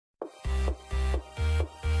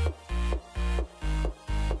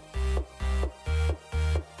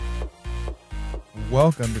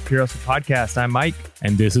Welcome to Pure Hustle Podcast. I'm Mike.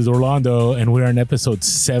 And this is Orlando, and we're on episode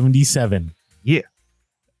 77. Yeah.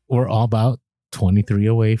 We're all about 23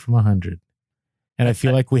 away from 100. And I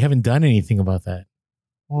feel like we haven't done anything about that.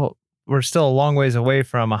 Well, we're still a long ways away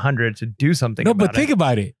from 100 to do something No, about but think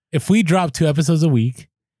about it. If we drop 2 episodes a week,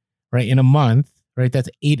 right, in a month, right, that's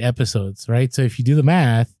 8 episodes, right? So if you do the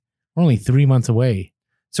math, we're only 3 months away.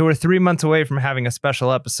 So we're 3 months away from having a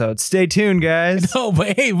special episode. Stay tuned, guys. No,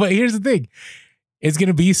 but hey, but here's the thing. It's going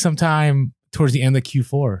to be sometime towards the end of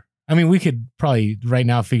Q4. I mean, we could probably right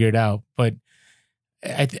now figure it out, but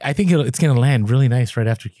I think it's going to land really nice right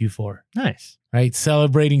after Q4. Nice. Right?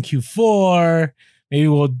 Celebrating Q4. Maybe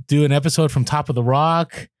we'll do an episode from Top of the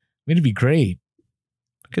Rock. I mean, it'd be great.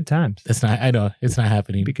 Good times. That's not, I know it's not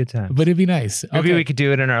happening. It'd be good times. But it'd be nice. Maybe we could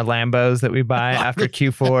do it in our Lambos that we buy after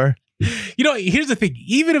Q4. You know, here's the thing.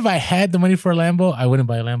 Even if I had the money for a Lambo, I wouldn't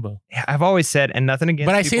buy a Lambo. Yeah, I've always said, and nothing against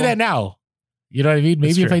But I people. say that now. You know what I mean?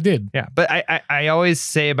 Maybe if I did. Yeah, but I always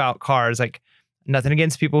say about cars, like, nothing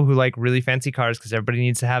against people who like really fancy cars because everybody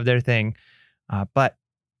needs to have their thing. But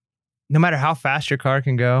no matter how fast your car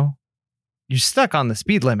can go, you're stuck on the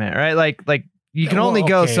speed limit, right? Like you can only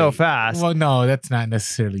go so fast. Well, no, that's not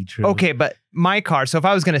necessarily true. Okay, but my car, so if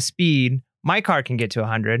I was going to speed, my car can get to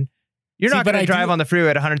 100. You're not going to drive on the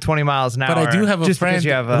freeway at 120 miles an hour. But I do have a friend who's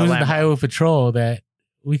in the Highway Patrol that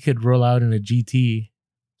we could roll out in a GT.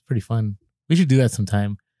 It's pretty fun. We should do that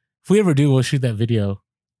sometime. If we ever do, we'll shoot that video.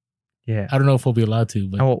 Yeah. I don't know if we'll be allowed to,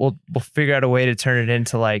 but we'll figure out a way to turn it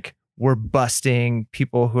into like we're busting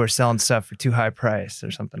people who are selling stuff for too high price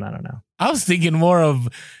or something. I don't know. I was thinking more of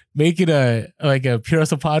making a Pure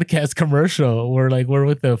Hustle Podcast commercial where like we're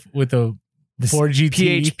with the Ford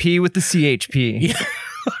GT. PHP with the CHP. Yeah.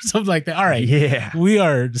 Something like that. All right. Yeah. We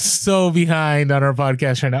are so behind on our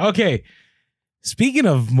podcast right now. Okay. Speaking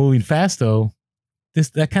of moving fast though,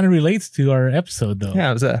 that kind of relates to our episode though.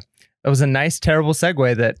 Yeah, it was a nice, terrible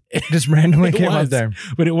segue that just randomly came up there.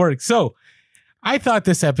 But it worked. So I thought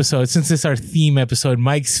this episode, since it's our theme episode,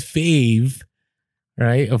 Mike's fave,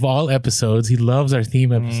 right, of all episodes, he loves our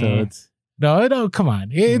theme episodes. No, come on.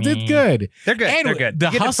 It's good. They're good. And they're good. The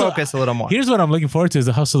you get hustle, to focus a little more. Here's what I'm looking forward to is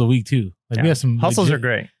the hustle of the week too. Like we have some hustles are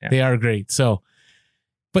great. Yeah. They are great. So,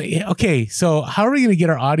 but okay, so how are we going to get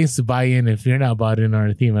our audience to buy in if you're not bought in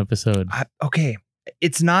our theme episode? Okay.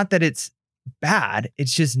 It's not that it's bad.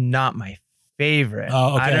 It's just not my favorite.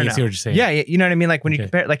 Oh, okay. I don't I know. see what you're saying. Yeah, you know what I mean? Like when you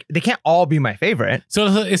compare, like they can't all be my favorite. So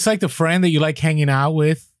it's like the friend that you like hanging out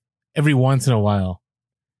with every once in a while.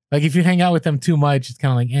 Like if you hang out with them too much, it's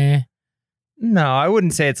kind of like, eh. No, I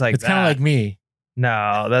wouldn't say it's like it's kind of like me.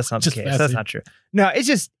 No, that's not the case. Messy. That's not true. No, it's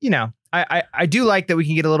just, I do like that we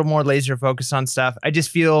can get a little more laser focused on stuff. I just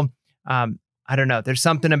feel, I don't know. There's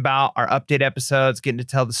something about our update episodes, getting to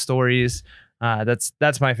tell the stories.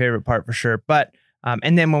 That's my favorite part for sure. But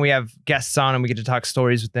and then when we have guests on and we get to talk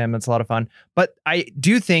stories with them, it's a lot of fun. But I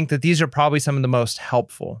do think that these are probably some of the most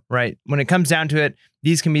helpful, right? When it comes down to it,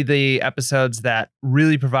 these can be the episodes that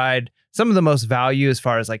really provide some of the most value as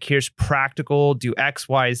far as like, here's practical, do X,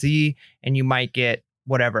 Y, Z, and you might get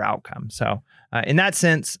whatever outcome. So in that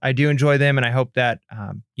sense, I do enjoy them. And I hope that,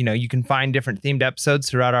 you can find different themed episodes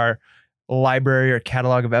throughout our library or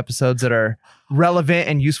catalog of episodes that are relevant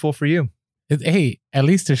and useful for you. Hey, at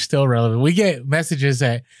least they're still relevant. We get messages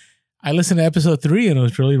that I listened to episode 3 and it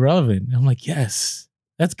was really relevant. I'm like, yes,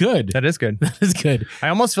 that's good. That is good. That is good. I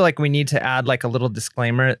almost feel like we need to add like a little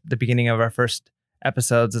disclaimer at the beginning of our first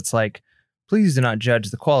episodes. It's like, please do not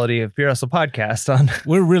judge the quality of Pure Hustle Podcast on.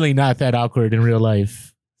 We're really not that awkward in real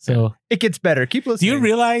life. So it gets better. Keep listening. Do you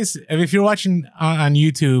realize, if you're watching on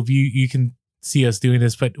YouTube, you can see us doing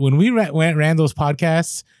this, but when we ran those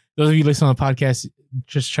podcasts, those of you listening on the podcast,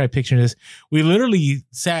 just try picturing this. We literally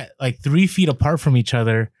sat like 3 feet apart from each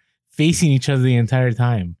other, facing each other the entire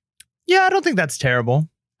time. Yeah, I don't think that's terrible.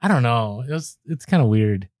 I don't know. It's kind of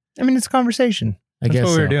weird. I mean, it's conversation. That's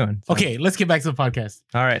what we were doing. So. Okay, let's get back to the podcast.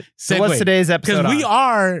 All right. So what's today's episode?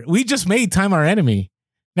 Because we just made Time Our Enemy.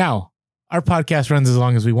 Now, our podcast runs as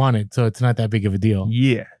long as we want it, so it's not that big of a deal.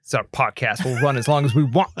 Yeah. So our podcast will run as long as we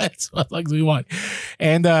want. As long as we want.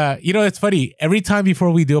 And, it's funny. Every time before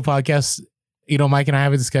we do a podcast, Mike and I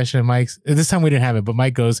have a discussion, and this time we didn't have it, but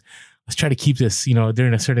Mike goes, let's try to keep this,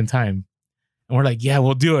 during a certain time. And we're like, yeah,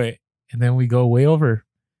 we'll do it. And then we go way over.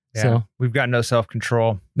 Yeah, so we've got no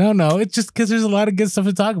self-control. No, it's just because there's a lot of good stuff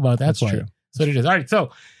to talk about. That's why. True. That's what it is. All right,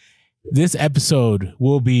 so this episode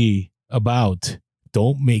will be about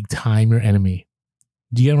don't make time your enemy.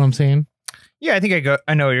 Do you get what I'm saying? Yeah, I think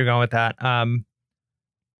I know where you're going with that.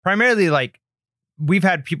 Primarily, like, we've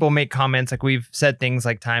had people make comments, like we've said things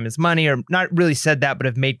like time is money, or not really said that, but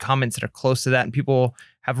have made comments that are close to that. And people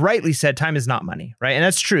have rightly said time is not money, right? And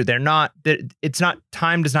that's true. It's not,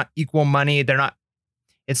 time does not equal money.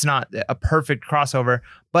 It's not a perfect crossover,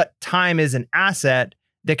 but time is an asset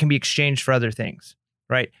that can be exchanged for other things,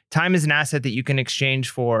 right? Time is an asset that you can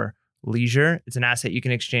exchange for leisure. It's an asset you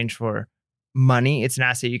can exchange for money. It's an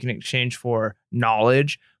asset you can exchange for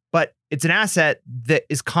knowledge, but it's an asset that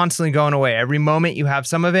is constantly going away. Every moment you have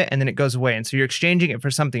some of it and then it goes away. And so you're exchanging it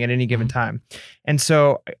for something at any given time. And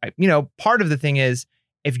so, part of the thing is,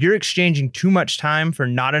 if you're exchanging too much time for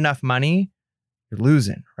not enough money, you're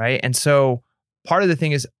losing, right? And so part of the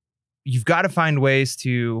thing is, you've got to find ways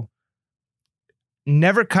to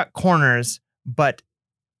never cut corners, but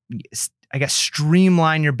I guess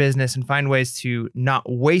streamline your business and find ways to not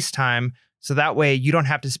waste time. So that way you don't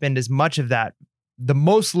have to spend as much of that, the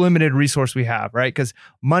most limited resource we have, right? Because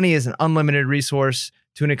money is an unlimited resource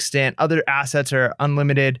to an extent. Other assets are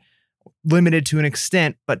limited to an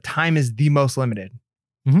extent, but time is the most limited.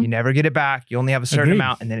 You never get it back. You only have a certain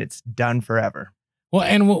amount, and then it's done forever. Well,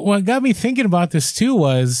 and what got me thinking about this too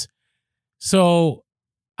was, so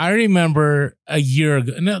I remember a year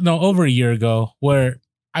ago, over a year ago, where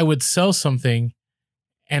I would sell something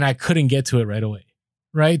and I couldn't get to it right away.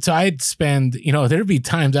 Right. So I'd spend, there'd be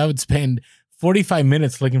times I would spend 45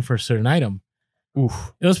 minutes looking for a certain item.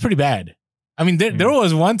 Oof. It was pretty bad. I mean, there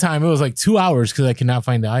was one time it was like 2 hours because I could not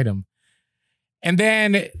find the item. And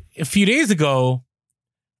then a few days ago,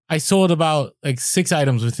 I sold about like 6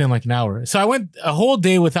 items within like an hour. So I went a whole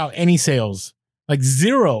day without any sales, like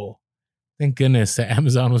zero. Thank goodness that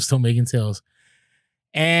Amazon was still making sales.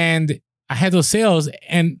 And I had those sales,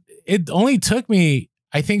 and it only took me,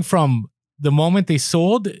 I think, from the moment they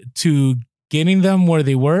sold to getting them where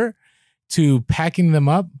they were to packing them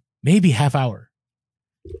up, maybe half hour.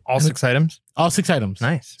 All 6 items? All 6 items.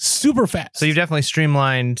 Nice. Super fast. So you've definitely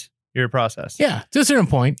streamlined your process. Yeah, to a certain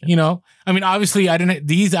point, I mean, obviously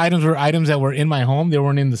these items were items that were in my home. They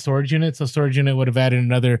weren't in the storage unit. So storage unit would have added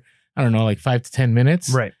another, I don't know, like 5 to 10 minutes.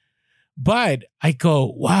 Right. But I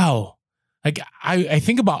go, wow. Like I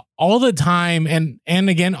think about all the time and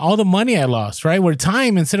again, all the money I lost, right? Where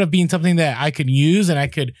time, instead of being something that I could use and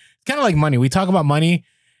it's kind of like money. We talk about money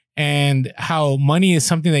and how money is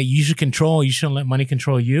something that you should control. You shouldn't let money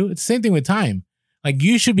control you. It's the same thing with time. Like,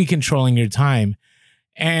 you should be controlling your time.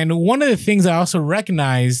 And one of the things I also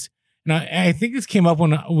recognized, and I think this came up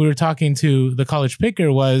when we were talking to the college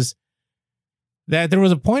picker, was that there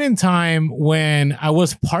was a point in time when I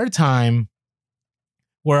was part-time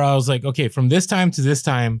where I was like, okay, from this time to this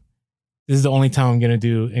time, this is the only time I'm going to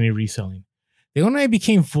do any reselling. Then when I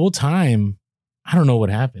became full-time, I don't know what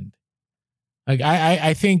happened. Like,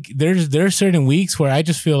 I think there's certain weeks where I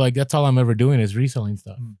just feel like that's all I'm ever doing is reselling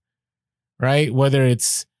stuff. Right? Whether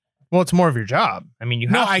it's... Well, it's more of your job. I mean, you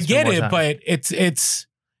have to I get it, but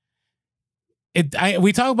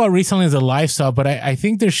we talk about reselling as a lifestyle, but I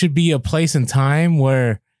think there should be a place and time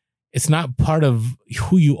where it's not part of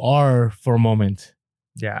who you are for a moment.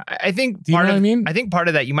 Yeah, I think Do you know what I mean? I think part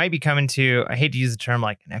of that, you might be coming to, I hate to use the term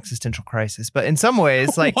like an existential crisis, but in some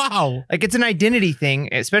ways, like, wow, like it's an identity thing,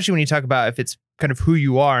 especially when you talk about if it's kind of who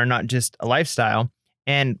you are, not just a lifestyle.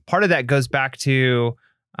 And part of that goes back to,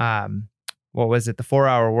 what was it? The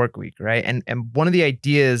 4-hour work week, right? And one of the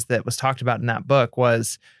ideas that was talked about in that book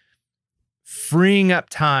was freeing up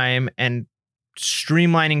time and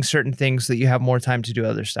streamlining certain things so that you have more time to do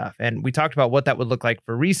other stuff. And we talked about what that would look like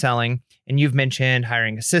for reselling. And you've mentioned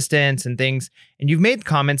hiring assistants and things. And you've made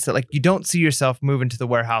comments that, like, you don't see yourself move into the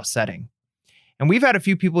warehouse setting. And we've had a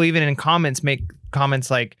few people even in comments make comments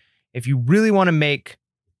like, if you really want to make,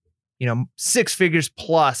 6 figures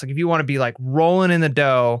plus, like if you want to be like rolling in the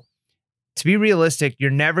dough, to be realistic, you're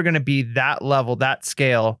never going to be that level, that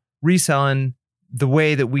scale, reselling the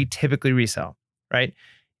way that we typically resell, right?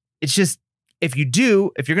 It's just, if you're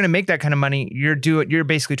going to make that kind of money, you're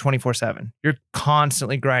basically 24/7. You're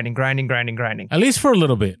constantly grinding. At least for a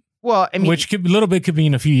little bit. Well, I mean, which a little bit could be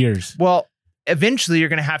in a few years. Well, eventually you're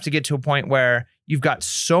going to have to get to a point where you've got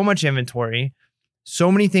so much inventory,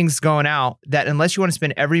 so many things going out, that unless you want to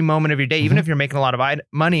spend every moment of your day, even if you're making a lot of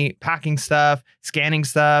money, packing stuff, scanning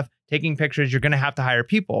stuff, taking pictures, you're going to have to hire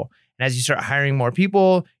people. And as you start hiring more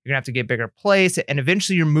people, you're going to have to get bigger place. And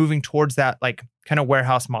eventually you're moving towards that like kind of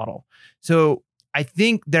warehouse model. So I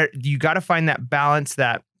think that you got to find that balance,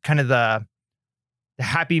 that kind of the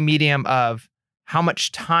happy medium of how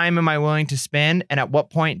much time am I willing to spend? And at what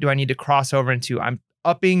point do I need to cross over into, I'm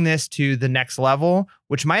upping this to the next level,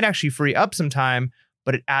 which might actually free up some time,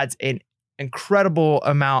 but it adds an incredible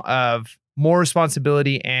amount of more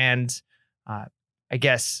responsibility and I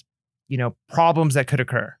guess, problems that could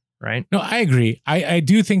occur, right? No, I agree. I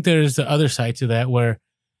do think there's the other side to that where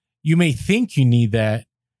you may think you need that,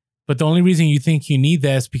 but the only reason you think you need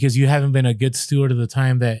that is because you haven't been a good steward of the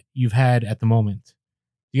time that you've had at the moment.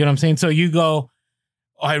 You know what I'm saying? So you go,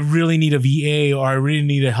 oh, I really need a VA, or I really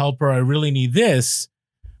need a helper, or I really need this.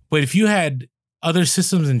 But if you had other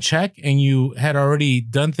systems in check and you had already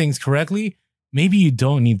done things correctly, maybe you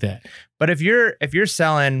don't need that. But if you're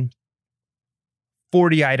selling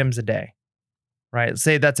 40 items a day, right?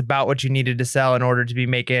 Say that's about what you needed to sell in order to be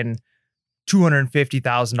making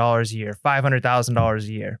 $250,000 a year, $500,000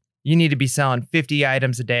 a year. You need to be selling 50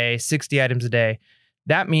 items a day, 60 items a day.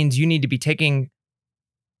 That means you need to be taking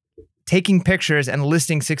pictures and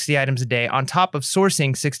listing 60 items a day on top of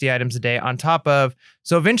sourcing 60 items a day on top of,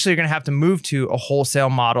 so eventually you're going to have to move to a wholesale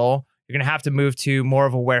model. You're going to have to move to more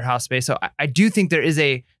of a warehouse space. So I do think there is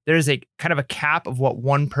a kind of a cap of what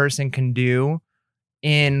one person can do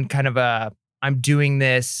in kind of I'm doing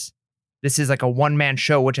this is like a one-man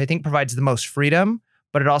show, which I think provides the most freedom,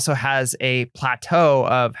 but it also has a plateau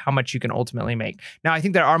of how much you can ultimately make. Now, I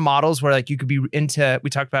think there are models where like you could be into, we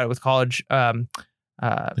talked about it with college, Craigslist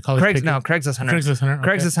Hunter.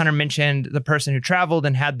 Craigslist Hunter mentioned the person who traveled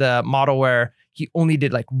and had the model where he only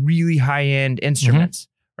did like really high-end instruments,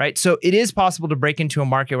 right? So it is possible to break into a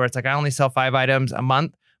market where it's like, I only sell 5 items a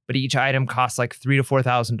month, but each item costs like $3,000 to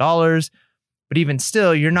 $4,000. But even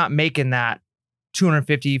still, you're not making that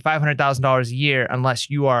 $250,000, $500,000 a year unless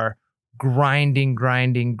you are grinding.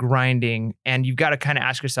 And you've got to kind of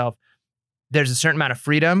ask yourself, there's a certain amount of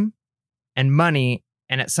freedom and money,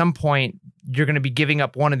 and at some point you're going to be giving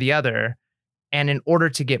up one or the other. And in order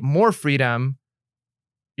to get more freedom,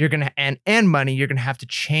 you're going to, and money, you're going to have to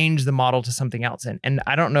change the model to something else. And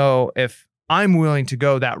I don't know if I'm willing to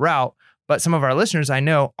go that route, but some of our listeners I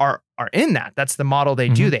know are in that. That's the model they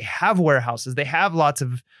do. They have warehouses. They have lots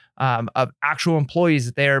of actual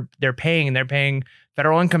employees that they're paying, and they're paying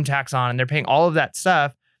federal income tax on, and they're paying all of that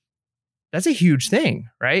stuff. That's a huge thing,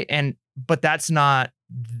 right? But that's not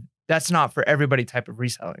for everybody type of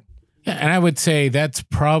reselling. Yeah, and I would say that's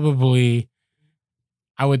probably,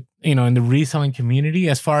 in the reselling community,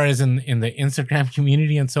 as far as in the Instagram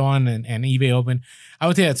community and so on, and eBay Open, I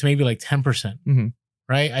would say that's maybe like 10%,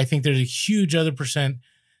 right? I think there's a huge other percent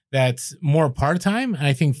that's more part-time, and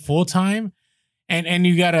I think full-time. And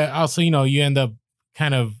you got to also, you end up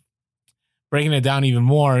kind of breaking it down even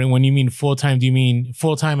more. And when you mean full-time, do you mean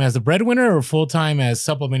full-time as the breadwinner or full-time as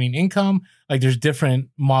supplementing income? Like there's different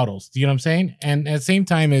models. Do you know what I'm saying? And at the same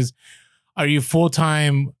time are you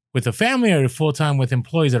full-time with a family, or are you full-time with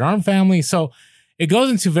employees that aren't family? So it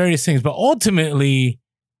goes into various things, but ultimately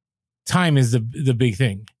time is the big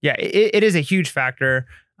thing. Yeah, it is a huge factor,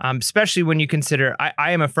 especially when you consider,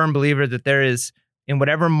 I am a firm believer that there is, in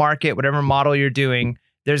whatever market, whatever model you're doing,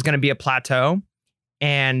 there's going to be a plateau.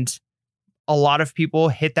 And a lot of people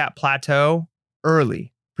hit that plateau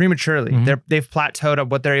prematurely. They've plateaued at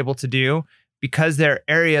what they're able to do because there are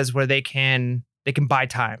areas where they can buy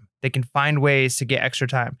time. They can find ways to get extra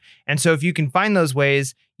time. And so if you can find those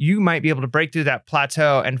ways, you might be able to break through that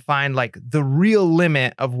plateau and find like the real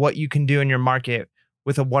limit of what you can do in your market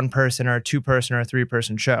with a 1-person or a 2-person or a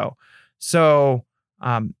 3-person show. So,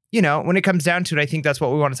 when it comes down to it, I think that's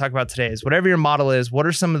what we want to talk about today is whatever your model is, what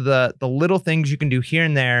are some of the little things you can do here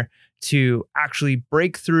and there to actually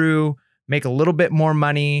break through, make a little bit more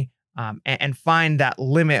money, and find that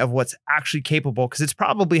limit of what's actually capable, because it's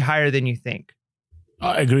probably higher than you think.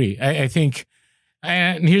 I agree. I think,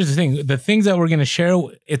 and here's the thing, the things that we're going to share,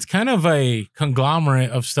 it's kind of a conglomerate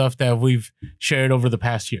of stuff that we've shared over the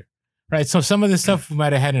past year. Right. So some of this stuff we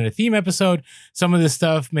might have had in a theme episode. Some of this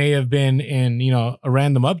stuff may have been in, a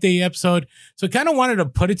random update episode. So I kind of wanted to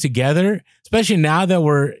put it together, especially now that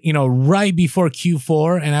we're, right before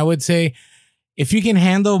Q4. And I would say if you can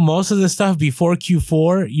handle most of this stuff before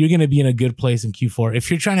Q4, you're going to be in a good place in Q4.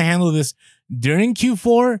 If you're trying to handle this during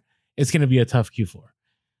Q4, it's going to be a tough Q4. All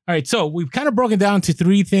right. So we've kind of broken down to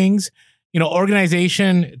 3 things,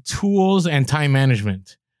 organization, tools, and time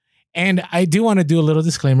management. And I do want to do a little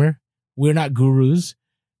disclaimer. We're not gurus.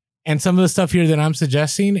 And some of the stuff here that I'm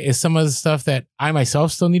suggesting is some of the stuff that I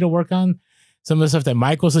myself still need to work on. Some of the stuff that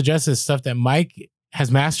Michael suggests is stuff that Mike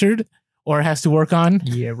has mastered or has to work on.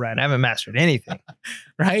 Yeah, right. I haven't mastered anything.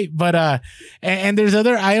 Right. But, and there's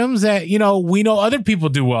other items that, we know other people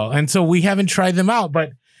do well. And so we haven't tried them out,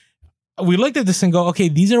 but we looked at this and go, okay,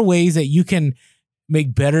 these are ways that you can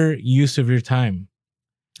make better use of your time.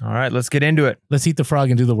 All right, let's get into it. Let's eat the frog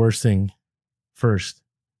and do the worst thing first.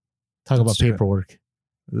 Talk about paperwork.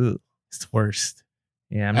 Ooh. It's the worst.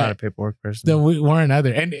 Yeah, I'm not a paperwork person. Then we're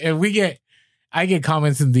another. And we get, I get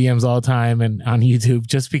comments in DMs all the time and on YouTube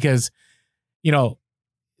just because, you know,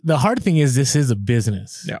 the hard thing is this is a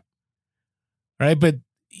business. Yeah. Right. But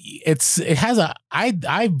it has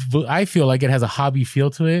I feel like it has a hobby feel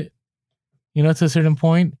to it, you know, to a certain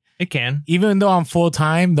point. It can. Even though I'm full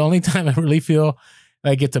time, the only time I really feel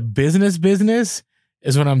like it's a business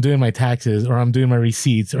is when I'm doing my taxes or I'm doing my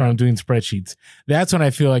receipts or I'm doing spreadsheets. That's when I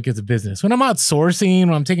feel like it's a business. When I'm outsourcing,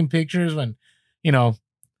 when I'm taking pictures, when, you know,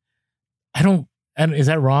 is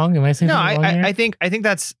that wrong? Am I saying something wrong here? I think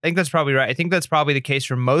that's probably right. I think that's probably the case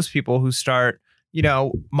for most people who start, you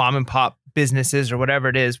know, mom and pop businesses or whatever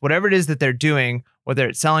it is that they're doing, whether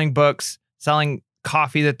it's selling books, selling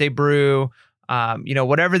coffee that they brew, you know,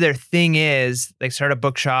 whatever their thing is. They start a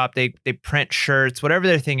bookshop, they print shirts, whatever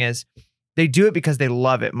their thing is. They do it because they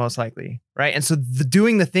love it, most likely, right? And so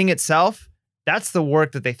doing the thing itself, that's the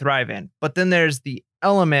work that they thrive in. But then there's the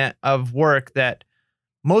element of work that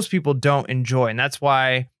most people don't enjoy, and that's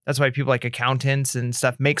why people like accountants and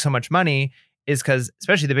stuff make so much money, is because,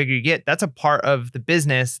 especially the bigger you get, that's a part of the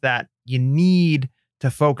business that you need to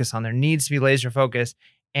focus on. There needs to be laser focus,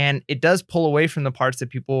 and it does pull away from the parts that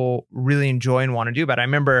people really enjoy and want to do. But I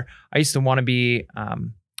remember I used to want to be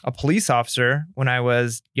a police officer when I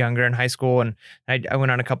was younger in high school. And I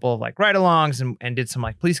went on a couple of like ride-alongs and did some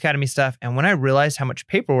like police academy stuff. And when I realized how much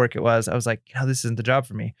paperwork it was, I was like, you know, this isn't the job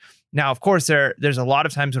for me. Now, of course, there's a lot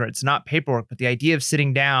of times where it's not paperwork, but the idea of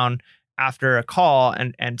sitting down after a call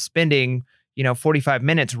and spending, you know, 45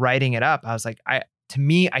 minutes writing it up, I was like, to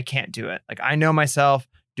me, I can't do it. Like, I know myself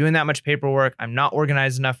doing that much paperwork. I'm not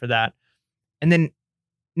organized enough for that. And then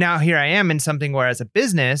now here I am in something where, as a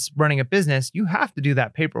business, running a business, you have to do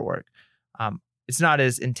that paperwork. It's not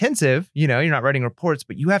as intensive, you know, you're not writing reports,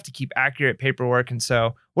 but you have to keep accurate paperwork. And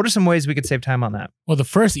so what are some ways we could save time on that? Well, the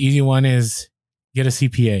first easy one is get a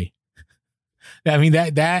CPA. I mean,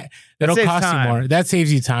 that'll cost you more. That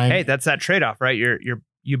saves you time. Hey, that's that trade-off, right?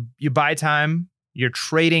 You buy time, you're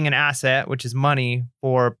trading an asset, which is money,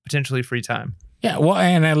 for potentially free time. Yeah. Well,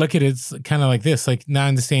 and I look at it kind of like this, like now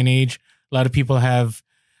in this day and age, a lot of people have,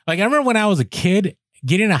 like, I remember when I was a kid,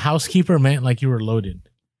 getting a housekeeper meant like you were loaded.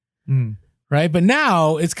 Right. But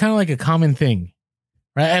now it's kind of like a common thing,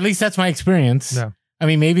 right? At least that's my experience. No. I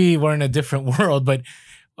mean, maybe we're in a different world, but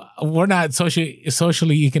we're not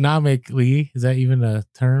socially economically, is that even a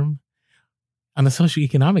term? On the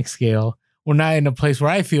socioeconomic scale, we're not in a place where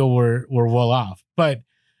I feel we're well off. But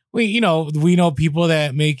we know people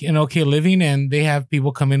that make an okay living, and they have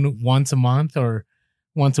people come in once a month or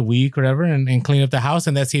once a week, whatever, and clean up the house,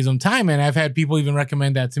 and that saves them time. And I've had people even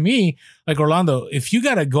recommend that to me, like, Orlando, if you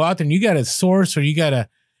got to go out there and you got to source, or you got to,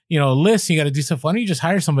 list, you got to do stuff, why don't you just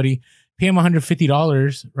hire somebody, pay them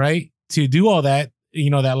 $150, right, to do all that,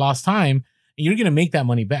 that lost time, and you're going to make that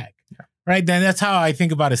money back. Yeah. Right. Then that's how I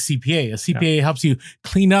think about a CPA. A CPA helps you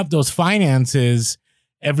clean up those finances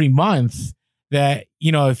every month that,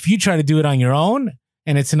 if you try to do it on your own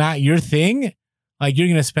and it's not your thing, like, you're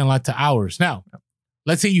going to spend lots of hours. Now,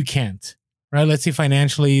 let's say you can't, right? Let's say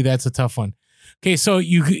financially, that's a tough one. Okay. So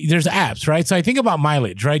there's apps, right? So I think about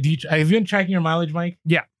mileage, right? Have you been tracking your mileage, Mike?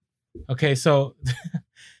 Yeah. Okay. So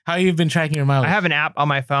how have you been tracking your mileage? I have an app on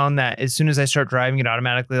my phone that as soon as I start driving, it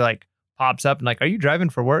automatically like pops up and like, are you driving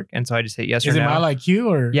for work? And so I just hit yes or no. Is it MileIQ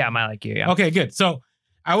or? Yeah, MileIQ. Yeah. Okay, good. So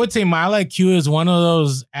I would say MileIQ is one of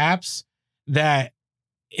those apps that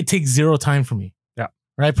it takes zero time for me. Yeah.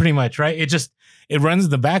 Right. Pretty much. Right. It runs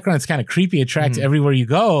in the background. It's kind of creepy. It tracks everywhere you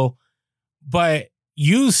go, but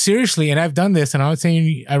you seriously, and I've done this, and I would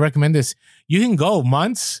say I recommend this. You can go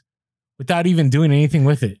months without even doing anything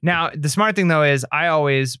with it. Now, the smart thing though is I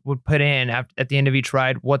always would put in at the end of each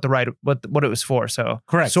ride what it was for. So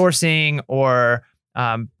correct, sourcing or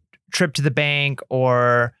trip to the bank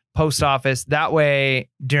or post office. That way,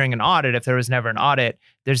 during an audit, if there was never an audit,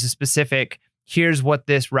 there's a specific, here's what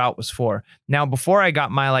this route was for. Now, before I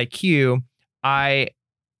got MileIQ, I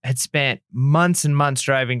had spent months and months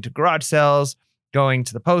driving to garage sales, going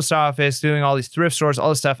to the post office, doing all these thrift stores, all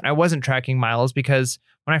this stuff. And I wasn't tracking miles because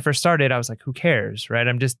when I first started, I was like, who cares, right?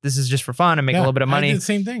 This is just for fun. I'm making a little bit of money. I did the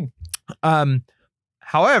same thing.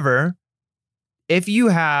 However, if you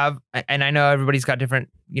have, and I know everybody's got different,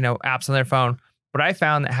 apps on their phone, but I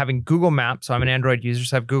found that having Google Maps, so I'm an Android user,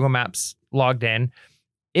 so I have Google Maps logged in,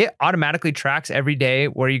 it automatically tracks every day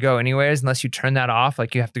where you go anyways, unless you turn that off.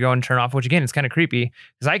 Like, you have to go and turn off, which again, it's kind of creepy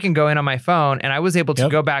because I can go in on my phone and I was able to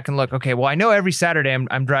go back and look, okay, well, I know every Saturday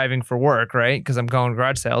I'm driving for work, right? Because I'm going to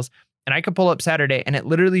garage sales, and I can pull up Saturday and it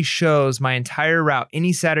literally shows my entire route.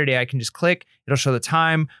 Any Saturday I can just click, it'll show the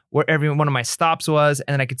time where every one of my stops was,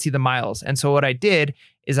 and then I could see the miles. And so what I did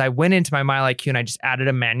is I went into my MileIQ and I just added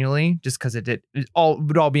them manually just because it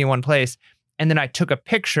would all be in one place. And then I took a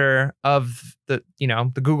picture of the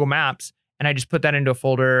Google Maps, and I just put that into a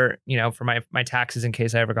folder, for my taxes in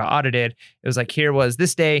case I ever got audited. It was like, here was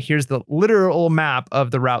this day. Here's the literal map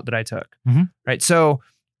of the route that I took. Right. So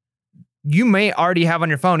you may already have on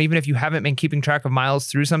your phone, even if you haven't been keeping track of miles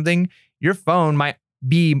through something, your phone might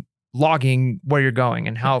be logging where you're going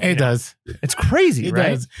and how it does. It's crazy, it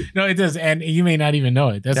right? Does. No, it does. And you may not even know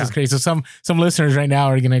it. That's just crazy. So some listeners right now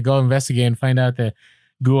are going to go investigate and find out that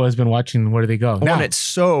Google has been watching where they go. Now, and it's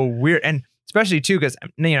so weird. And especially too, because,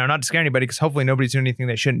 not to scare anybody, because hopefully nobody's doing anything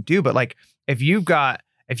they shouldn't do. But like, if you've got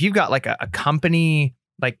like a company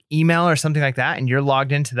like email or something like that, and you're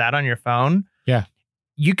logged into that on your phone,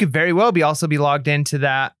 you could very well be logged into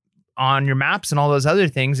that on your maps and all those other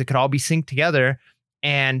things. It could all be synced together.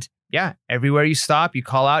 And everywhere you stop, you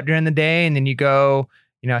call out during the day, and then you go,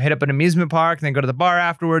 hit up an amusement park and then go to the bar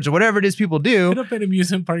afterwards, or whatever it is people do. Hit up an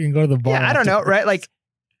amusement park and go to the bar. Yeah, I don't know, right? Like,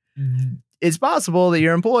 it's possible that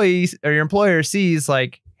your employees or your employer sees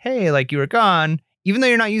like, hey, like you were gone, even though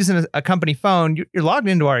you're not using a company phone, you're logged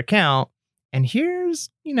into our account, and here's,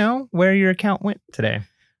 where your account went today.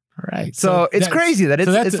 All right. So it's crazy that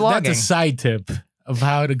it's logging. That's a side tip of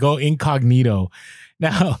how to go incognito.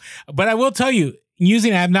 Now, but I will tell you,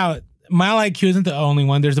 using app now, Mile IQ isn't the only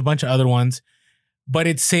one. There's a bunch of other ones, but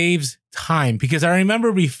it saves time, because I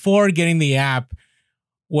remember before getting the app,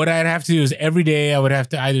 what I'd have to do is every day I would have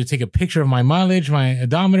to either take a picture of my mileage, my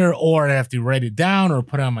odometer, or I'd have to write it down or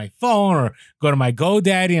put it on my phone or go to my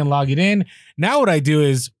GoDaddy and log it in. Now what I do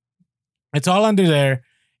is it's all under there.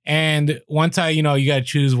 And once you got to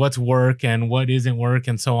choose what's work and what isn't work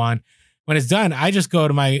and so on. When it's done, I just go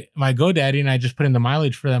to my GoDaddy and I just put in the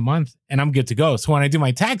mileage for that month, and I'm good to go. So when I do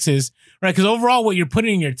my taxes, right, because overall what you're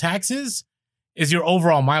putting in your taxes is your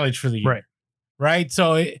overall mileage for the year. Right.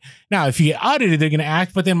 So now if you get audited, they're going to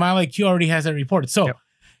act, but then MileIQ already has that report. So,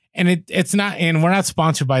 and it's not, and we're not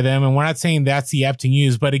sponsored by them, and we're not saying that's the app to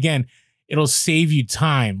use, but again, it'll save you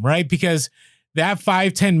time, right? Because that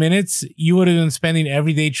 5-10 minutes you would have been spending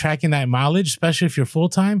every day tracking that mileage, especially if you're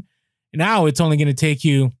full-time. Now it's only going to take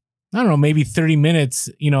you, I don't know, maybe 30 minutes,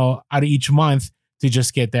 out of each month to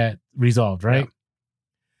just get that resolved, right?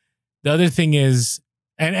 The other thing is,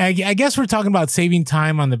 and I guess we're talking about saving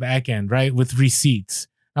time on the back end, right? With receipts.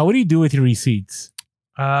 Now, what do you do with your receipts?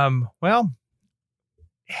 Well,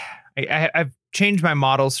 I've changed my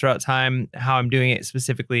models throughout time, how I'm doing it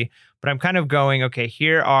specifically, but I'm kind of going, okay,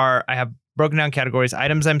 I have broken down categories,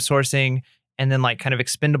 items I'm sourcing, and then like kind of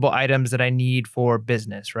expendable items that I need for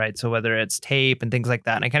business, right? So whether it's tape and things like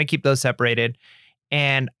that, and I kind of keep those separated.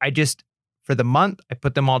 And I just, for the month, I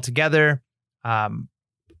put them all together,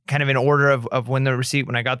 kind of in order of when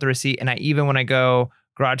I got the receipt. And when I go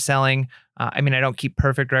garage selling, I don't keep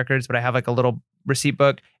perfect records, but I have like a little receipt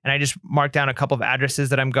book, and I just mark down a couple of addresses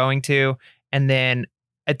that I'm going to. And then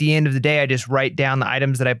at the end of the day, I just write down the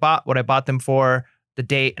items that I bought, what I bought them for, the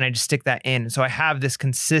date, and I just stick that in. So I have this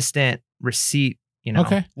consistent receipt,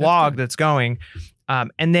 log that's going.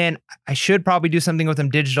 And then I should probably do something with them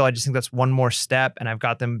digital. I just think that's one more step, and I've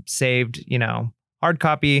got them saved, hard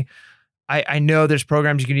copy. I know there's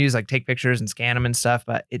programs you can use, like take pictures and scan them and stuff,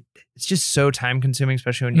 but it's just so time consuming,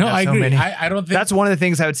 especially when you have so many. I don't think that's one of the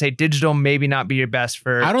things I would say digital maybe not be your best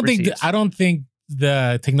for. I don't think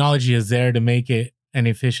the technology is there to make it an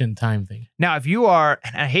efficient time thing. Now, if you are,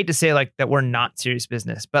 and I hate to say like that we're not serious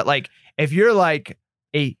business, but like if you're like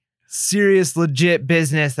a serious, legit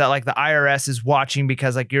business that like the IRS is watching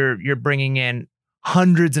because like you're bringing in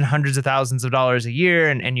hundreds and hundreds of thousands of dollars a year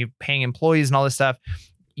and you're paying employees and all this stuff,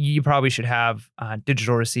 you probably should have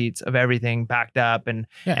digital receipts of everything backed up. And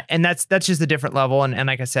that's just a different level. And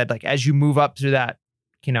like I said, like as you move up through that,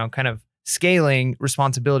 kind of scaling,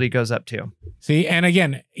 responsibility goes up too. See, and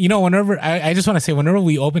again, whenever I just want to say, whenever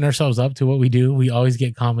we open ourselves up to what we do, we always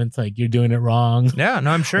get comments like you're doing it wrong. Yeah,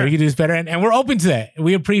 no, I'm sure. Or you can do this better. And we're open to that.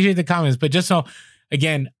 We appreciate the comments. But just so,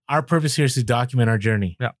 again, our purpose here is to document our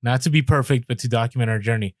journey. Yeah. Not to be perfect, but to document our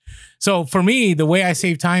journey. So for me, the way I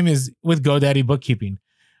save time is with GoDaddy bookkeeping.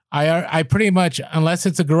 I pretty much, unless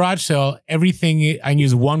it's a garage sale, everything, I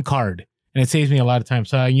use one card. And it saves me a lot of time.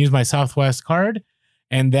 So I use my Southwest card.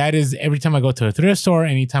 And that is every time I go to a thrift store,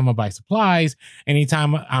 anytime I buy supplies,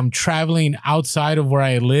 anytime I'm traveling outside of where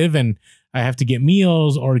I live and I have to get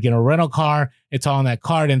meals or get a rental car, it's all on that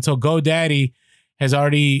card. And so GoDaddy has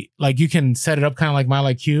already, like, you can set it up kind of like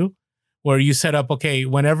MileIQ, where you set up, okay,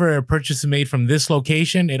 whenever a purchase is made from this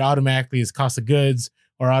location, it automatically is cost of goods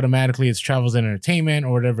or automatically it's travels and entertainment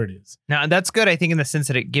or whatever it is. Now, that's good, I think, in the sense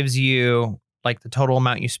that it gives you like the total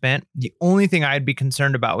amount you spent. The only thing I'd be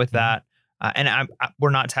concerned about with that, and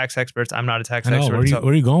we're not tax experts. I'm not a tax expert.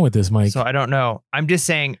 Where are you going with this, Mike? So I don't know. I'm just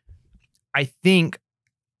saying, I think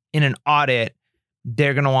in an audit,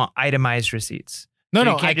 they're going to want itemized receipts. No, So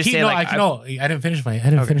you no, can't I just keep, say, no, like, I didn't finish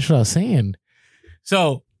finish what I was saying.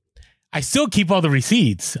 So I still keep all the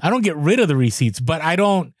receipts. I don't get rid of the receipts, but I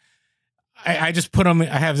don't. I just put them. I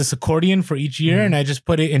have this accordion for each year, Mhm. and I just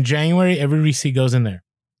put it in January. Every receipt goes in there,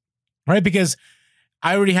 right? Because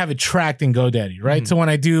I already have it tracked in GoDaddy, right? Mhm. So when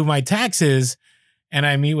I do my taxes and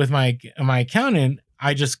I meet with my accountant,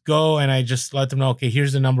 I just go and I just let them know, okay,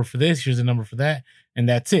 here's the number for this, here's the number for that, and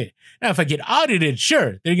that's it. Now, if I get audited,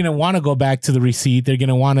 sure, they're gonna want to go back to the receipt. They're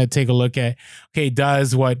gonna want to take a look at, okay,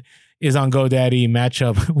 does what is on GoDaddy match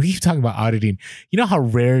up? We keep talking about auditing. You know how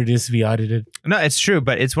rare it is to be audited? No, it's true,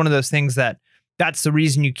 but it's one of those things that's the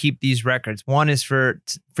reason you keep these records. One is for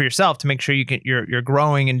yourself to make sure you're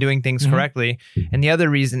growing and doing things Mhm. correctly, and the other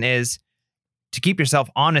reason is to keep yourself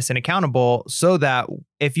honest and accountable, so that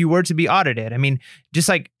if you were to be audited, I mean, just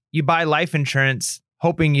like you buy life insurance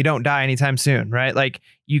hoping you don't die anytime soon, right? Like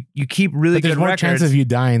you keep really But there's good more records. chance of you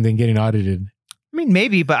dying than getting audited. I mean,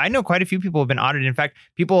 maybe, but I know quite a few people have been audited. In fact,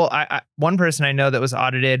 one person I know that was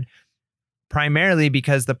audited primarily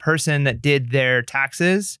because the person that did their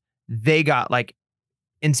taxes, they got like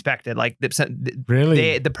inspected. Like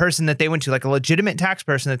Really? the person that they went to, like a legitimate tax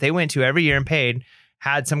person that they went to every year and paid,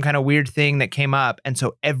 had some kind of weird thing that came up. And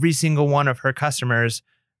so every single one of her customers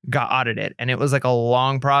got audited. And it was like a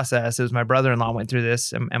long process. It was my brother-in-law went through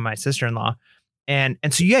this and my sister-in-law. And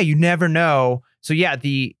so, yeah, you never know. So yeah,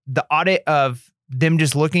 the audit of them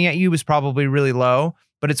just looking at you was probably really low,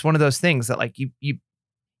 but it's one of those things that like you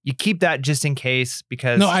keep that just in case,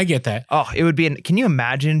 because No, I get that. it would be can you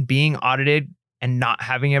imagine being audited and not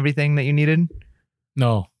having everything that you needed?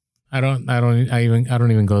 No, I don't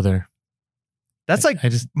even go there. That's like I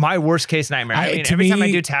just my worst case nightmare. I mean, to every time I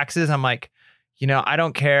me- do taxes, I'm like, I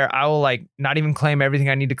don't care. I will like not even claim everything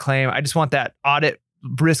I need to claim. I just want that audit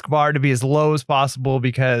risk bar to be as low as possible,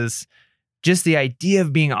 because just the idea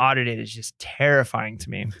of being audited is just terrifying to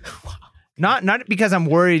me. Not because I'm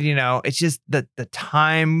worried, it's just the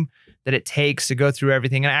time that it takes to go through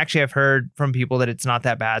everything. And actually I've heard from people that it's not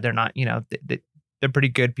that bad. They're not, they're pretty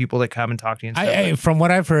good people that come and talk to you and stuff. From what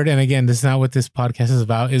I've heard, and again, this is not what this podcast is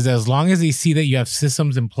about, is as long as they see that you have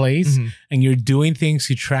systems in place Mhm. and you're doing things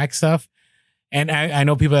to track stuff. And I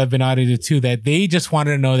know people that have been audited too, that they just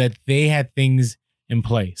wanted to know that they had things in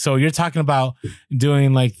play. So you're talking about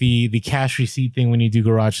doing like the cash receipt thing when you do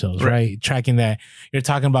garage sales, right? Tracking that. You're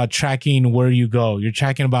talking about tracking where you go. You're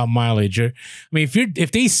tracking about mileage.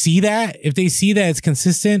 If they see that it's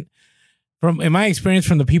consistent, in my experience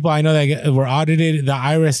from the people I know that were audited, the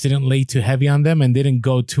IRS didn't lay too heavy on them and didn't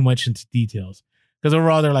go too much into details. Because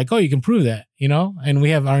overall, they're like, oh, you can prove that, and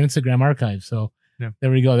we have our Instagram archive. So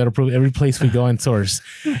there we go. That'll prove every place we go and source.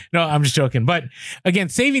 No, I'm just joking. But again,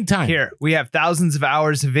 saving time. Here, we have thousands of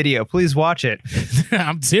hours of video. Please watch it.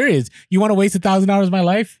 I'm serious. You want to waste 1,000 hours of my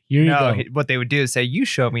life? Here you go. What they would do is say, you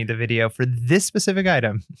show me the video for this specific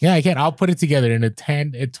item. Yeah, I can. I'll put it together in a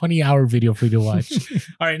 20-hour video for you to watch.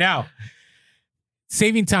 All right, now,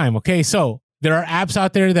 saving time. Okay, so there are apps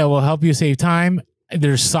out there that will help you save time.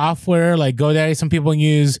 There's software like GoDaddy. Some people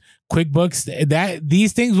use QuickBooks.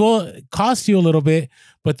 These things will cost you a little bit,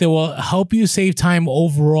 but they will help you save time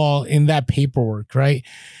overall in that paperwork, right?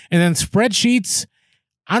 And then spreadsheets,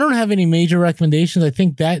 I don't have any major recommendations. I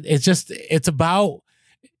think that it's about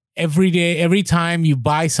every time you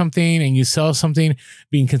buy something and you sell something,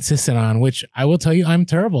 being consistent on, which I will tell you I'm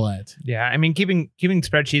terrible at. Yeah, I mean, keeping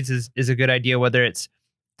spreadsheets is a good idea, whether it's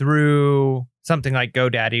through something like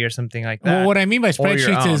GoDaddy or something like that. Well, what I mean by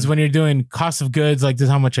spreadsheets is when you're doing cost of goods, like this is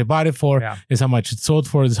how much I bought it for, Yeah. this is how much it's sold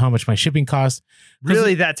for, this is how much my shipping costs.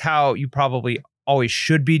 Really, that's how you probably always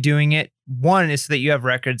should be doing it. One is so that you have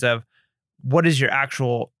records of what is your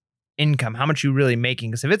actual income, how much you really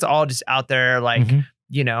making. Because if it's all just out there, like, Mhm.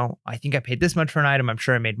 I think I paid this much for an item, I'm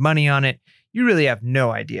sure I made money on it, you really have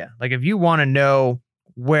no idea. Like if you want to know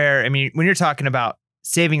when you're talking about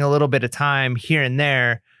saving a little bit of time here and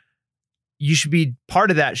there, part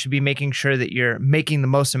of that should be making sure that you're making the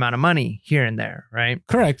most amount of money here and there, right?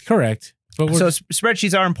 Correct. But So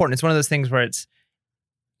spreadsheets are important. It's one of those things where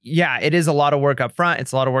it is a lot of work up front.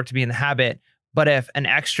 It's a lot of work to be in the habit. But if an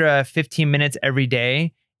extra 15 minutes every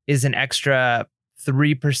day is an extra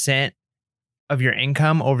 3% of your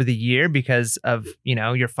income over the year because of,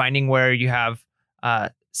 you're finding where you have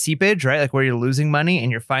seepage, right? Like where you're losing money,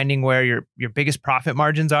 and you're finding where your biggest profit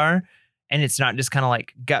margins are. And it's not just kind of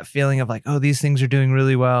like gut feeling of like, oh, these things are doing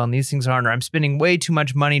really well and these things aren't, or I'm spending way too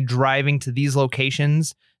much money driving to these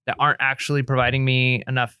locations that aren't actually providing me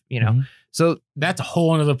enough, Mhm. So that's a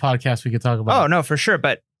whole another podcast we could talk about. oh no, for sure.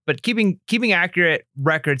 But but keeping accurate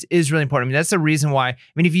records is really important. I mean, that's the reason why. I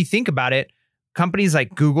mean, if you think about it, companies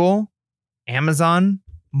like Google, Amazon,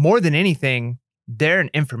 more than anything, they're an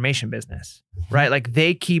information business, right? Like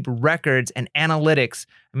they keep records and analytics.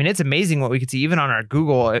 I mean, it's amazing what we could see even on our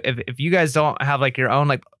Google. If you guys don't have like your own,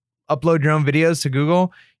 like upload your own videos to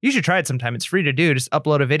Google, you should try it sometime. It's free to do. Just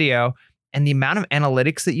upload a video, and the amount of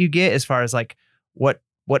analytics that you get as far as like what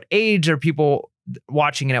age are people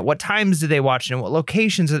watching it at, what times do they watch it, and what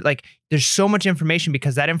locations, like there's so much information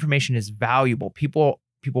because that information is valuable. People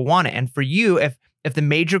want it. And for you, if the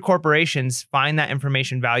major corporations find that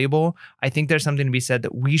information valuable, I think there's something to be said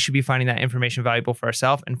that we should be finding that information valuable for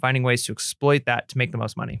ourselves and finding ways to exploit that to make the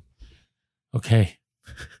most money. Okay.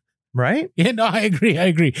 Right? Yeah, no, I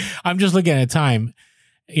agree. I'm just looking at time.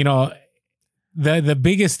 You know, the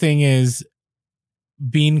biggest thing is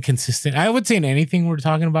being consistent. I would say in anything we're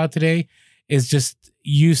talking about today is just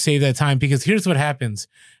you save that time, because here's what happens.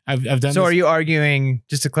 I've done. So are you arguing,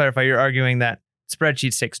 just to clarify, you're arguing that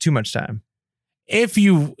spreadsheets takes too much time? If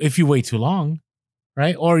you wait too long,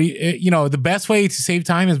 right? Or the best way to save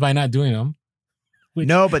time is by not doing them. I'm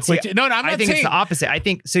not saying, it's the opposite. I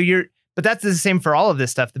think so. But that's the same for all of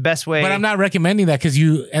this stuff. The best way. But I'm not recommending that, because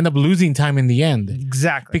you end up losing time in the end.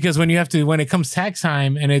 Exactly. Because when it comes tax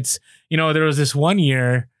time, and it's, there was this one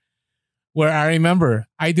year where I remember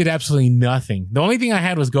I did absolutely nothing. The only thing I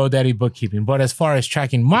had was GoDaddy bookkeeping. But as far as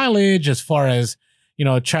tracking mileage, as far as,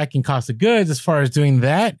 tracking cost of goods, as far as doing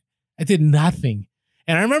that, I did nothing.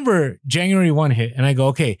 And I remember January 1 hit, and I go,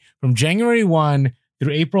 okay, from January 1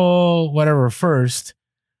 through April, 1st,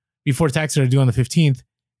 before taxes are due on the 15th,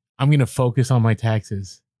 I'm going to focus on my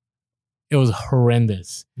taxes. It was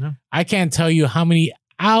horrendous. Yeah. I can't tell you how many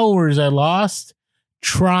hours I lost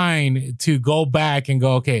trying to go back and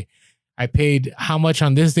go, okay, I paid how much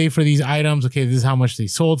on this day for these items. Okay, this is how much they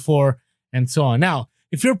sold for, and so on. Now,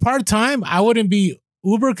 if you're part-time, I wouldn't be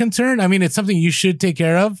uber concerned. I mean, it's something you should take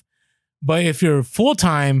care of. But if you're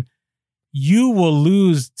full-time, you will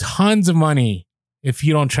lose tons of money if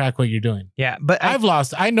you don't track what you're doing. Yeah, but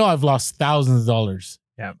I know I've lost thousands of dollars.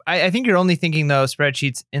 Yeah, I think you're only thinking, though,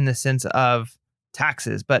 spreadsheets in the sense of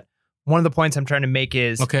taxes. But one of the points I'm trying to make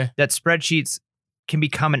is that spreadsheets can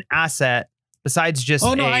become an asset besides just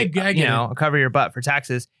I get it. A cover your butt for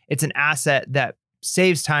taxes. It's an asset that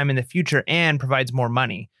saves time in the future and provides more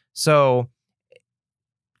money. So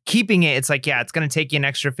keeping it, it's like, yeah, it's going to take you an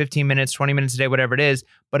extra 15 minutes, 20 minutes a day, whatever it is.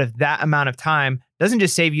 But if that amount of time doesn't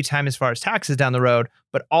just save you time as far as taxes down the road,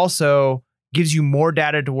 but also gives you more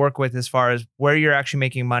data to work with as far as where you're actually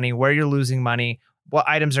making money, where you're losing money, what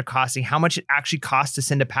items are costing, how much it actually costs to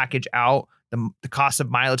send a package out, the cost of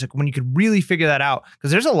mileage, like when you could really figure that out.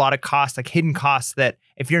 Because there's a lot of costs, like hidden costs, that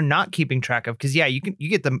if you're not keeping track of, because you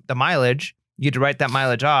get the mileage, you get to write that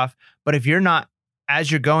mileage off. But if you're not,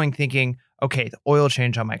 as you're going, thinking, okay, the oil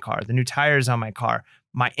change on my car, the new tires on my car,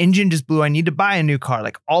 my engine just blew, I need to buy a new car.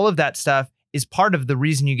 Like all of that stuff is part of the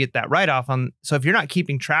reason you get that write-off on. So if you're not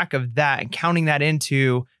keeping track of that and counting that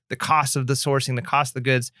into the cost of the sourcing, the cost of the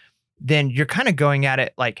goods, then you're kind of going at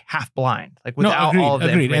it like half blind, like without all of the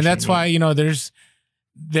information. And that's why,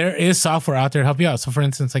 there is software out there to help you out. So for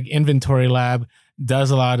instance, like Inventory Lab does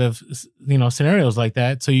a lot of, scenarios like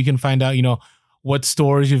that. So you can find out, what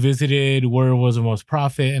stores you visited, where was the most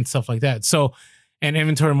profit and stuff like that. So, and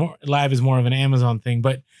Inventory Lab is more of an Amazon thing,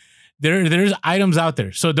 but there's items out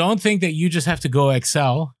there. So don't think that you just have to go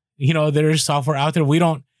Excel. There's software out there.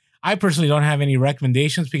 I personally don't have any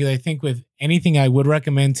recommendations, because I think with anything I would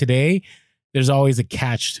recommend today, there's always a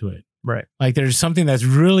catch to it. Right. Like there's something that's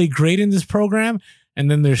really great in this program, and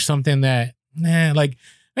then there's something that, like,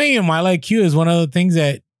 MileIQ is one of the things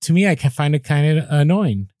that, to me, I can find it kind of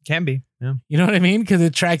annoying. Can be. Yeah. You know what I mean? Because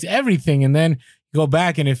it tracks everything, and then you go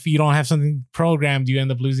back, and if you don't have something programmed, you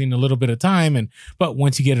end up losing a little bit of time. But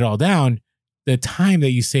once you get it all down, the time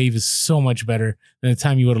that you save is so much better than the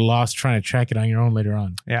time you would have lost trying to track it on your own later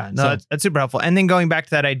on. Yeah, no, that's super helpful. And then going back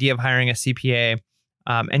to that idea of hiring a CPA,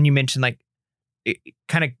 and you mentioned like it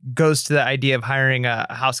kind of goes to the idea of hiring a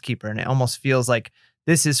housekeeper, and it almost feels like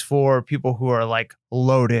this is for people who are like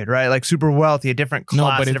loaded, right? Like super wealthy, a different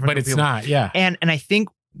class. No, but it's not. Yeah, and I think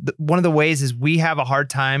one of the ways is we have a hard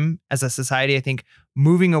time as a society, I think,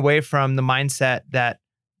 moving away from the mindset that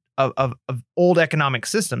of old economic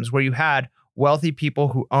systems where you had wealthy people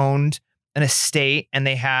who owned an estate, and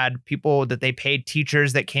they had people that they paid,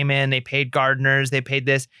 teachers that came in, they paid gardeners, they paid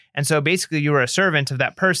this. And so basically you were a servant of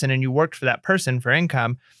that person and you worked for that person for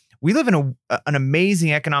income. We live in an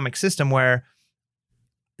amazing economic system where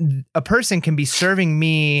a person can be serving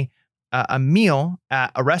me a meal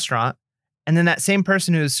at a restaurant, and then that same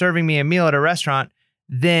person who's serving me a meal at a restaurant,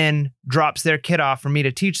 then drops their kid off for me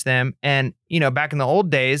to teach them. And, back in the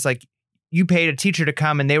old days, like you paid a teacher to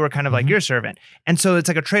come and they were kind of like your servant. And so it's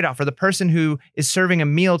like a trade-off for the person who is serving a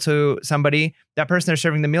meal to somebody. That person they're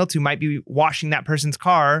serving the meal to might be washing that person's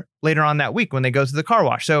car later on that week when they go to the car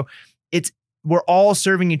wash. So we're all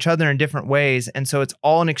serving each other in different ways. And so it's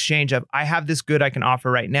all an exchange of, I have this good I can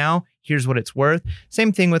offer right now. Here's what it's worth.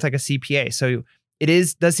 Same thing with like a CPA. So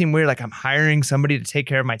does seem weird. Like I'm hiring somebody to take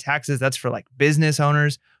care of my taxes. That's for like business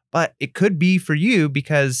owners, but it could be for you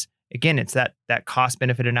because again, it's that cost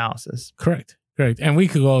benefit analysis. Correct. And we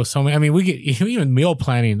could go so many, I mean, we could even meal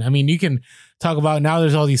planning. I mean, you can talk about now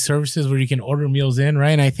there's all these services where you can order meals in,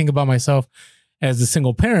 right? And I think about myself as a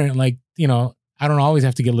single parent, like, I don't always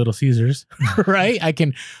have to get Little Caesars, right? I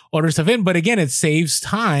can order stuff in, but again, it saves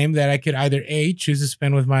time that I could either A, choose to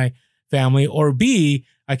spend with my family, or B,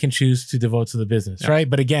 I can choose to devote to the business, right?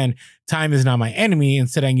 But again, time is not my enemy.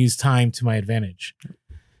 Instead, I can use time to my advantage.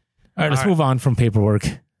 All right, let's move on from paperwork.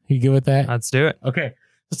 You good with that? Let's do it. Okay.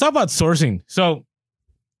 Let's talk about sourcing. So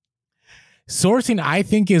sourcing, I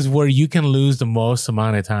think, is where you can lose the most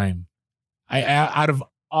amount of time. Out of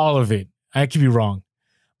all of it, I could be wrong,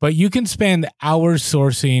 but you can spend hours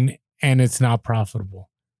sourcing and it's not profitable.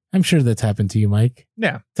 I'm sure that's happened to you, Mike.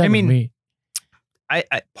 Yeah. I mean, I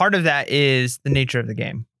part of that is the nature of the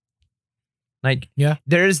game. Like, yeah,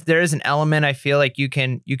 there's an element I feel like you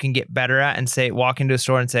can get better at and walk into a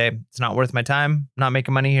store and say, it's not worth my time, not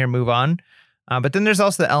making money here, move on. But then there's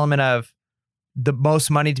also the element of the most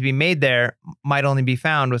money to be made there might only be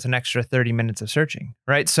found with an extra 30 minutes of searching,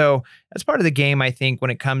 right? So that's part of the game, I think,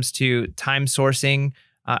 when it comes to time sourcing.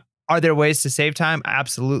 Are there ways to save time?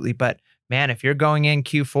 Absolutely. But man, if you're going in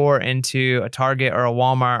Q4 into a Target or a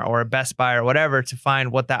Walmart or a Best Buy or whatever to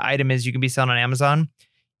find what that item is you can be selling on Amazon,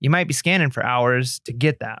 you might be scanning for hours to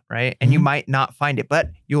get that, right? And you might not find it,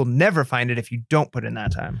 but you'll never find it if you don't put in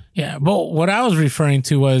that time. Yeah, but what I was referring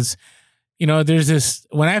to was, there's this,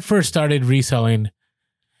 when I first started reselling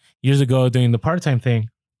years ago doing the part-time thing,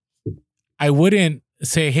 I wouldn't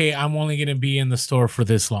say, hey, I'm only going to be in the store for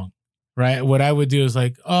this long, right? What I would do is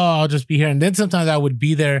like, oh, I'll just be here. And then sometimes I would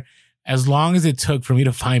be there as long as it took for me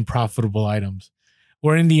to find profitable items.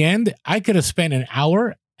 Where in the end, I could have spent an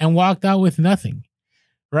hour and walked out with nothing,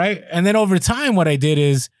 right? And then over time, what I did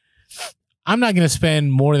is I'm not going to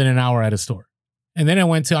spend more than an hour at a store. And then I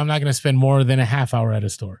went to, I'm not going to spend more than a half hour at a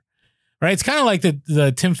store, right? It's kind of like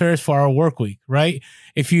the Tim Ferriss 4-hour work week, right?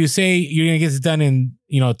 If you say you're going to get it done in,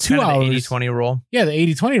 2 hours. The 80-20 rule. Yeah, the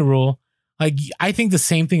 80-20 rule. Like, I think the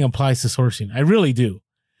same thing applies to sourcing. I really do.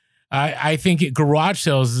 I think garage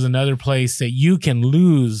sales is another place that you can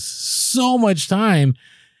lose so much time.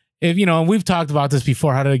 If, and we've talked about this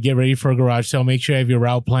before, how to get ready for a garage sale. Make sure you have your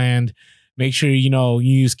route planned. Make sure, you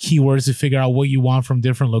use keywords to figure out what you want from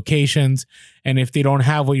different locations. And if they don't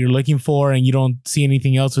have what you're looking for and you don't see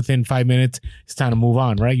anything else within 5 minutes, it's time to move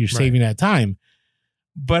on, right? You're saving that time.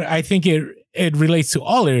 But I think it relates to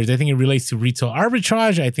all areas. I think it relates to retail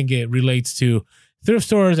arbitrage. I think it relates to thrift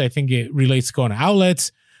stores. I think it relates to going to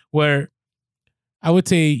outlets, where I would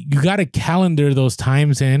say you got to calendar those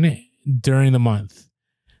times in during the month.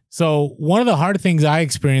 So one of the hard things I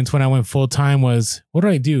experienced when I went full time was, what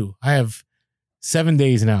do? I have 7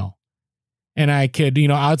 days now. And I could,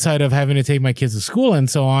 outside of having to take my kids to school and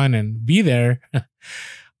so on and be there,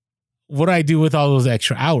 what do I do with all those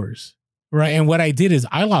extra hours? Right. And what I did is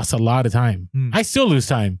I lost a lot of time. I still lose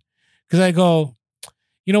time because I go,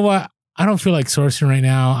 you know what? I don't feel like sourcing right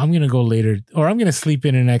now. I'm going to go later, or I'm going to sleep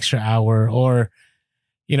in an extra hour, or,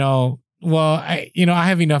 I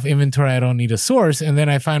have enough inventory. I don't need a source. And then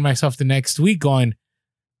I find myself the next week going,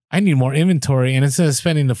 I need more inventory. And instead of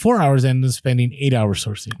spending the 4 hours, I end up spending 8 hours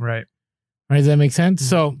sourcing. Right. Does that make sense?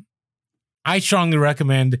 So I strongly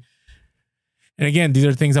recommend, and again, these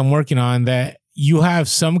are things I'm working on, that you have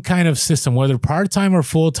some kind of system, whether part-time or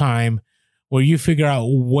full-time, where you figure out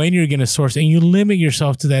when you're going to source and you limit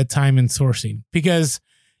yourself to that time in sourcing. Because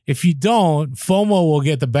if you don't, FOMO will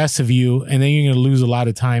get the best of you and then you're going to lose a lot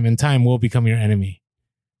of time, and time will become your enemy.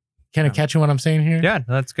 Kind of catching what I'm saying here? Yeah,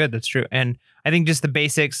 that's good. That's true. And I think just the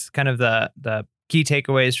basics, kind of the key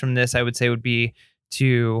takeaways from this, I would say would be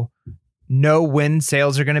to know when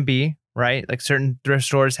sales are going to be, right? Like certain thrift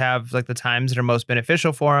stores have like the times that are most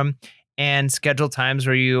beneficial for them, and schedule times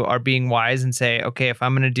where you are being wise and say, okay, if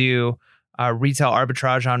I'm going to do retail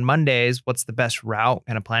arbitrage on Mondays, what's the best route,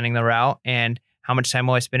 kind of planning the route, and how much time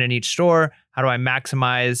will I spend in each store? How do I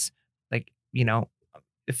maximize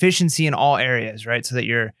efficiency in all areas, right? So that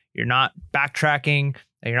you're not backtracking,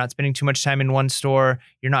 that you're not spending too much time in one store,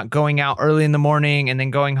 you're not going out early in the morning and then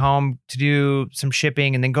going home to do some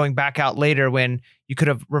shipping and then going back out later when you could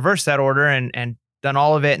have reversed that order and done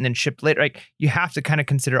all of it and then shipped later. Like you have to kind of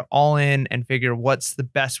consider all in and figure what's the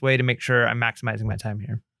best way to make sure I'm maximizing my time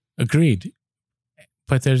here. Agreed.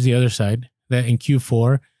 But there's the other side that in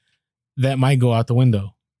Q4, that might go out the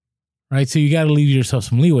window, right? So you got to leave yourself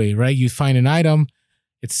some leeway, right? You find an item,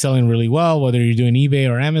 it's selling really well, whether you're doing eBay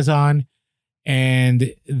or Amazon.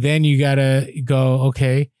 And then you got to go,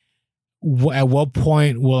 okay, at what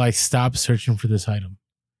point will I stop searching for this item?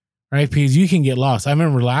 Right? Because you can get lost. I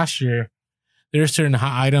remember last year, there are certain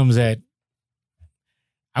items that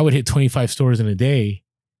I would hit 25 stores in a day,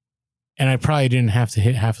 and I probably didn't have to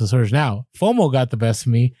hit half the stores. Now, FOMO got the best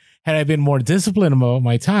of me. Had I been more disciplined about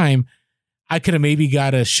my time, I could have maybe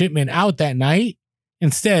got a shipment out that night.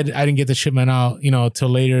 Instead, I didn't get the shipment out, till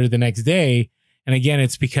later the next day. And again,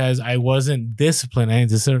 it's because I wasn't disciplined.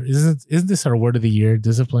 Isn't this our word of the year?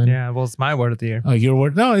 Discipline? Yeah, well, it's my word of the year. Oh, your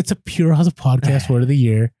word? No, it's a Pure House Podcast word of the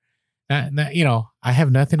year. I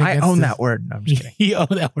have nothing against I own this. that word. No, I'm just kidding. You own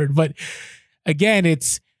that word. But again,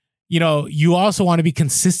 it's, you also want to be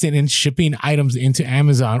consistent in shipping items into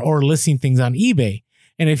Amazon or listing things on eBay.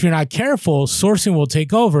 And if you're not careful, sourcing will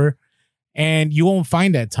take over and you won't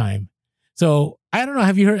find that time. So I don't know.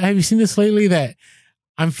 Have you seen this lately that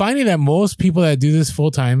I'm finding that most people that do this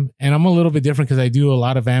full time, and I'm a little bit different because I do a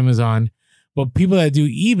lot of Amazon, but people that do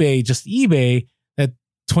eBay, just eBay, that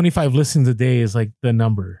 25 listings a day is like the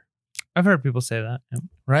number. I've heard people say that. Yep.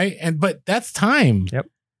 Right. But that's time. Yep.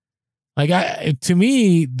 Like to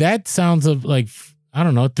me, that sounds of like, I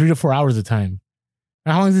don't know, 3 to 4 hours of time.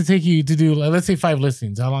 How long does it take you to do, let's say 5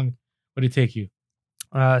 listings? How long would it take you?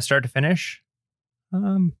 Start to finish?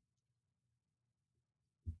 I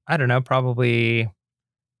don't know, probably.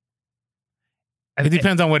 It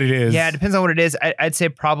depends on what it is. Yeah, it depends on what it is. I'd say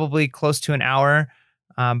probably close to an hour.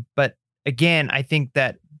 But again, I think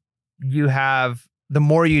that the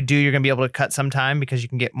more you do, you're going to be able to cut some time because you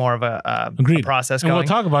can get more of a process going. And we'll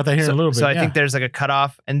talk about that here in a little bit. So I think there's like a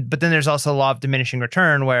cutoff. But then there's also a law of diminishing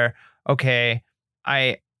return where, okay,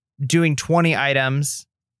 doing 20 items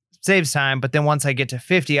saves time. But then once I get to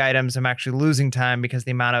 50 items, I'm actually losing time because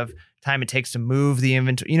the amount of time it takes to move the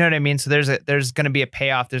inventory. You know what I mean? So there's going to be a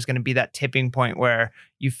payoff. There's going to be that tipping point where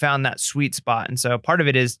you found that sweet spot. And so part of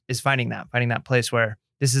it is finding that place where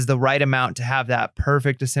this is the right amount to have that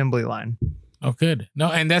perfect assembly line. Oh, good.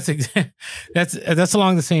 No, and that's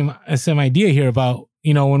along the same idea here about,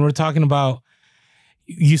 when we're talking about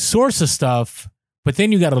you source the stuff, but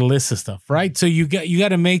then you got to list the stuff, right? So you got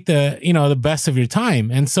to make the best of your time.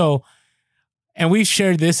 And so, and we've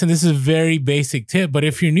shared this, and this is a very basic tip, but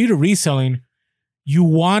if you're new to reselling, you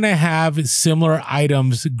want to have similar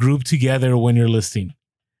items grouped together when you're listing,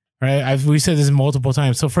 right? We've said this multiple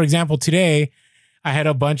times. So for example, today I had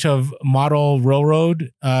a bunch of model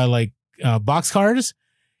railroad, boxcars,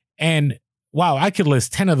 and wow, I could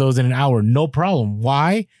list 10 of those in an hour. No problem.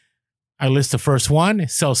 Why? I list the first one,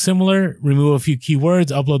 sell similar, remove a few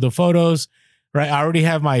keywords, upload the photos, right? I already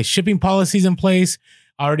have my shipping policies in place.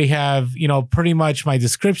 I already have, pretty much my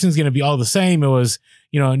description is going to be all the same. It was,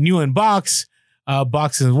 new in box,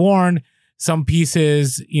 boxes worn. Some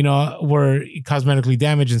pieces, were cosmetically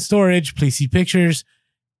damaged in storage. Please see pictures,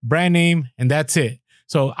 brand name, and that's it.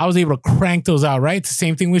 So I was able to crank those out, right? It's the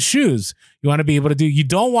same thing with shoes. You want to be able to you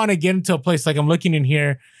don't want to get into a place like I'm looking in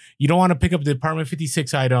here. You don't want to pick up the Department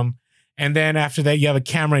 56 item. And then after that, you have a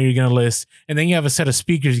camera you're going to list. And then you have a set of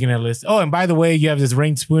speakers you're going to list. Oh, and by the way, you have this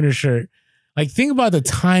Rain Spooner shirt. Like, think about the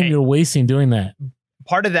time you're wasting doing that.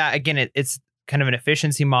 Part of that, again, it's kind of an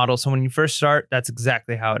efficiency model. So when you first start, that's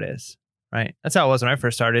exactly how it is, right? That's how it was when I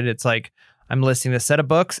first started. It's like, I'm listing this set of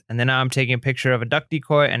books, and then now I'm taking a picture of a duck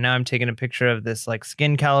decoy, and now I'm taking a picture of this like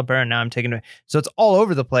skin caliper, and now I'm so it's all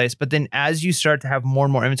over the place. But then as you start to have more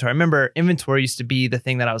and more inventory, I remember inventory used to be the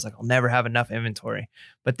thing that I was like, I'll never have enough inventory.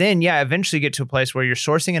 But then, eventually you get to a place where you're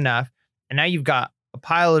sourcing enough, and now you've got a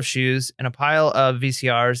pile of shoes and a pile of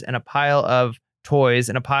VCRs and a pile of toys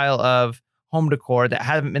and a pile of home decor that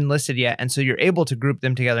haven't been listed yet. And so you're able to group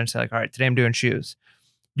them together and say like, all right, today I'm doing shoes.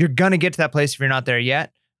 You're going to get to that place if you're not there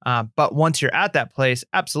yet. But once you're at that place,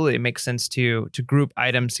 absolutely, it makes sense to group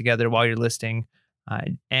items together while you're listing,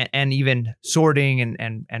 and even sorting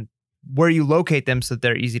and where you locate them so that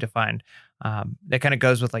they're easy to find. That kind of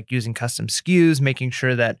goes with like using custom SKUs, making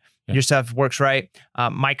sure that your stuff works right.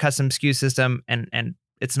 My custom SKU system and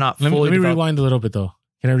it's not fully Let me rewind a little bit though.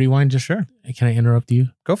 Can I rewind just Sure. Can I interrupt you?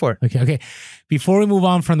 Go for it. Okay. Before we move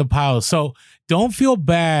on from the pile, so don't feel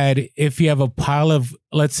bad if you have a pile of,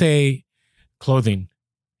 let's say, clothing,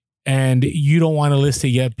 and you don't want to list it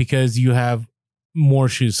yet because you have more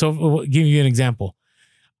shoes. So I'll give you an example.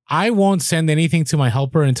 I won't send anything to my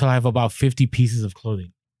helper until I have about 50 pieces of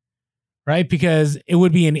clothing, right? Because it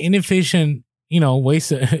would be an inefficient,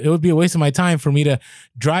 it would be a waste of my time for me to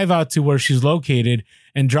drive out to where she's located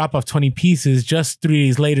and drop off 20 pieces just 3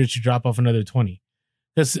 days later to drop off another 20.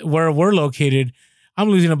 Because where we're located, I'm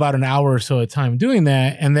losing about an hour or so of time doing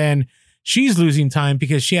that. And then she's losing time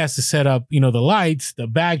because she has to set up, the lights, the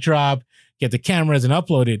backdrop, get the cameras and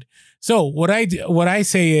upload it. So what I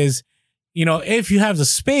say is, if you have the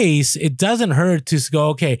space, it doesn't hurt to go,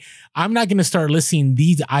 okay, I'm not going to start listing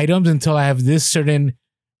these items until I have this certain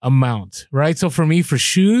amount, right? So for me, for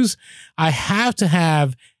shoes, I have to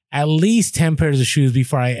have at least 10 pairs of shoes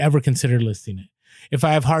before I ever consider listing it. If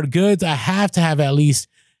I have hard goods, I have to have at least,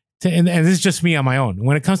 and this is just me on my own.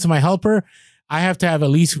 When it comes to my helper, I have to have at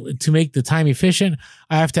least, to make the time efficient,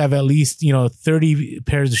 I have to have at least, 30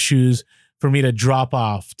 pairs of shoes for me to drop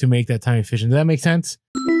off to make that time efficient. Does that make sense?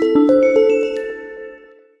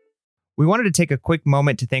 We wanted to take a quick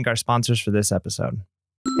moment to thank our sponsors for this episode.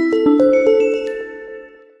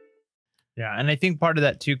 Yeah, and I think part of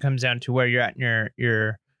that too comes down to where you're at in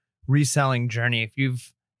your reselling journey.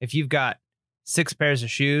 If you've got 6 pairs of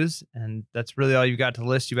shoes and that's really all you've got to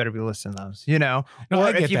list, you better be listing those, No,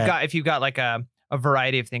 or if you've got like a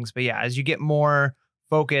variety of things. But yeah, as you get more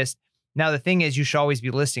focused, now the thing is you should always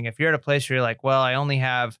be listing. If you're at a place where you're like, well, I only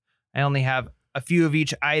have a few of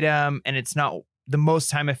each item and it's not the most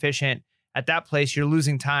time efficient, at that place you're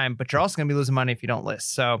losing time, but you're also going to be losing money if you don't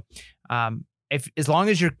list. So as long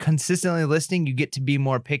as you're consistently listing, you get to be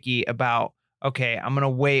more picky about, okay, I'm going to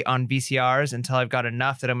wait on VCRs until I've got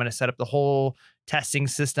enough that I'm going to set up the whole testing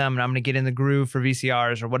system and I'm going to get in the groove for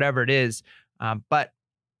VCRs or whatever it is. But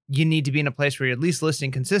you need to be in a place where you're at least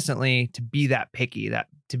listing consistently to be that picky.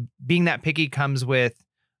 Being that picky comes with,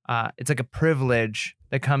 it's like a privilege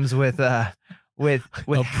that comes with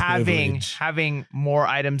having more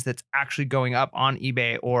items that's actually going up on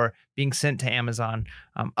eBay or being sent to Amazon.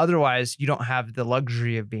 Otherwise, you don't have the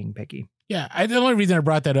luxury of being picky. Yeah, the only reason I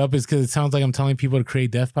brought that up is because it sounds like I'm telling people to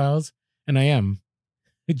create death piles, and I am.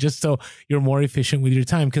 Just so you're more efficient with your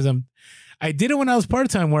time. Because I did it when I was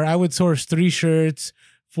part-time, where I would source 3 shirts,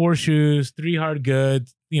 4 shoes, 3 hard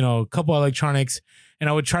goods, a couple electronics, and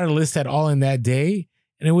I would try to list that all in that day,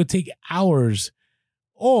 and it would take hours.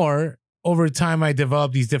 Or over time, I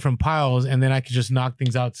developed these different piles, and then I could just knock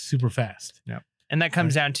things out super fast. Yeah, and that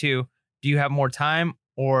comes down to, do you have more time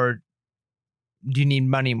or do you need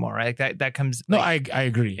money more? Right? That comes. No, I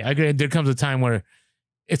agree. Yeah. I agree. There comes a time where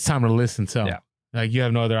it's time to list and sell. Yeah. Like you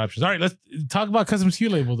have no other options. All right, let's talk about custom SKU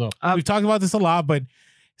label though. We've talked about this a lot, but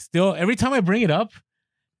still, every time I bring it up,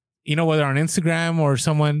 whether on Instagram or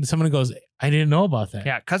someone goes, I didn't know about that.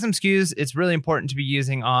 Yeah, custom SKUs, it's really important to be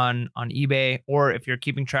using on eBay, or if you're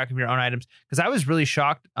keeping track of your own items. Because I was really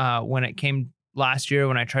shocked when it came last year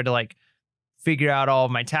when I tried to figure out all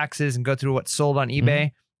of my taxes and go through what's sold on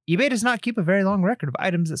eBay. Mm-hmm. eBay does not keep a very long record of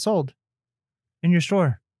items that sold in your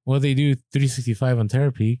store. Well, they do 365 on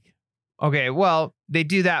Terapeak. Okay, well, they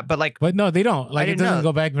do that, but but no, they don't. It doesn't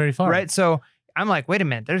go back very far. Right. So I'm like, wait a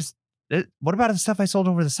minute, what about the stuff I sold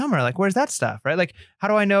over the summer? Where's that stuff? Right. How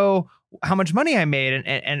do I know how much money I made?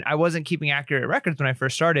 And I wasn't keeping accurate records when I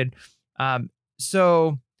first started.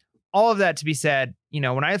 So all of that to be said,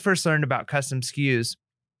 when I first learned about custom SKUs,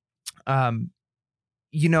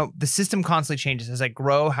 the system constantly changes as I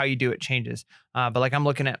grow. How you do it changes. But I'm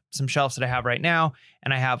looking at some shelves that I have right now,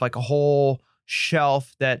 and I have a whole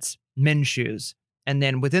shelf that's men's shoes. And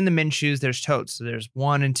then within the men's shoes, there's totes. So there's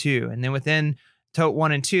 1 and 2. And then within tote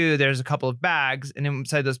 1 and 2, there's a couple of bags. And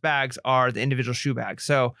inside those bags are the individual shoe bags.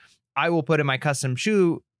 So I will put in my custom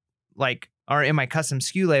shoe, or in my custom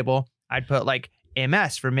SKU label, I'd put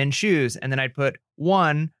MS for men's shoes. And then I'd put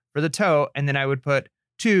 1 for the tote. And then I would put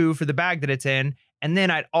 2 for the bag that it's in. And then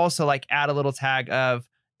I'd also add a little tag of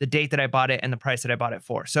the date that I bought it and the price that I bought it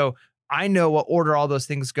for. So I know what order all those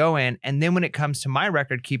things go in. And then when it comes to my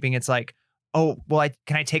record keeping, it's oh, well,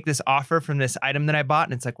 can I take this offer from this item that I bought?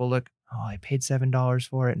 And it's well, look, I paid $7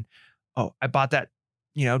 for it. And I bought that,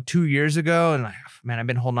 2 years ago. And man, I've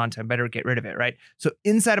been holding on to it. I better get rid of it. Right. So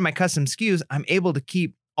inside of my custom SKUs, I'm able to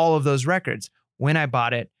keep all of those records: when I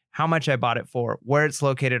bought it, how much I bought it for, where it's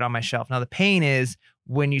located on my shelf. Now, the pain is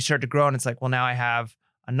when you start to grow and it's well, now I have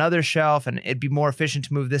another shelf and it'd be more efficient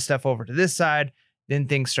to move this stuff over to this side. Then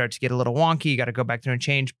things start to get a little wonky. You got to go back through and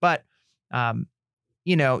change. But,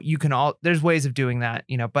 you can there's ways of doing that,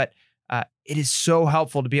 but it is so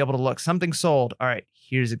helpful to be able to look, something sold. All right,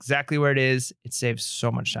 here's exactly where it is. It saves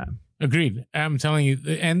so much time. Agreed. I'm telling you.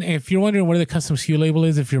 And if you're wondering what the custom SKU label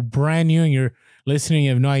is, if you're brand new and you're listening, you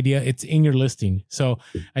have no idea, it's in your listing. So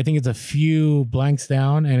I think it's a few blanks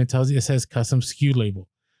down and it says custom SKU label.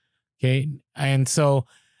 Okay. And so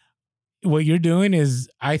what you're doing is,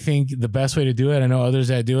 I think, the best way to do it. I know others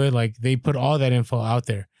that do it, like they put all that info out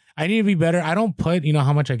there. I need to be better. I don't put,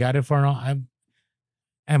 how much I got it for and all. I'm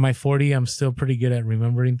at my 40. I'm still pretty good at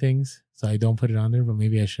remembering things, so I don't put it on there, but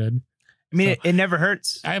maybe I should. I mean, it never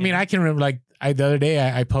hurts. I mean, I can remember, like the other day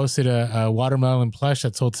I posted a watermelon plush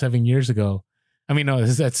that sold 7 years ago. I mean, no,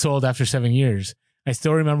 that sold after 7 years. I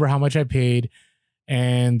still remember how much I paid,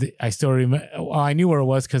 and I still remember. Well, I knew where it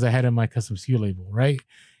was because I had it in my custom SKU label, right?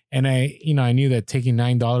 And I knew that taking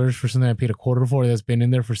 $9 for something I paid a quarter for that's been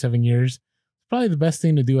in there for 7 years, probably the best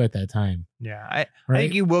thing to do at that time. Yeah, I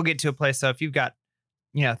think you will get to a place though, if you've got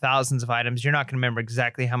thousands of items, you're not going to remember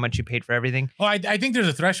exactly how much you paid for everything. Oh, I think there's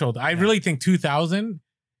a threshold. I really think 2,000.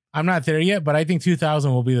 I'm not there yet, but I think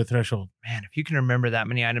 2,000 will be the threshold. Man, if you can remember that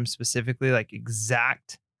many items specifically, like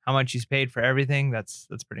exact how much you paid for everything, that's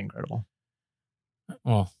pretty incredible.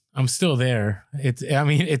 Well, I'm still there.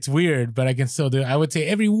 It's weird, but I can still do it. I would say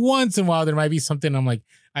every once in a while there might be something I'm like,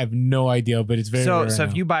 I have no idea, but it's very rare so now.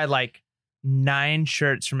 If you buy like 9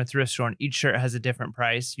 shirts from a thrift store and each shirt has a different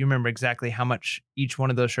price, you remember exactly how much each one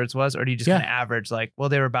of those shirts was, or do you just kind of average like, well,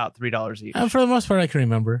 they were about $3 each? For the most part, I can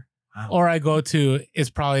remember. Wow. Or I go to, it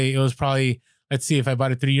was probably, let's see, if I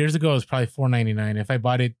bought it 3 years ago, it was probably $4.99. If I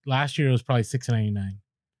bought it last year, it was probably $6.99.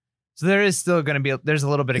 So there is still going to be, there's a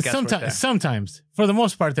little bit of guesswork there. Sometimes. For the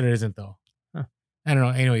most part, there isn't though. Huh. I don't know.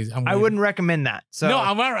 Anyways, I wouldn't recommend that. So no,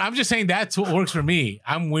 I'm just saying that's what works for me.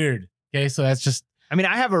 I'm weird. Okay, so that's just. I mean,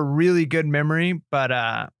 I have a really good memory, but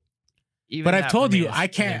I've told you I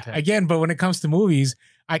can't again. But when it comes to movies,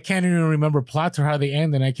 I can't even remember plots or how they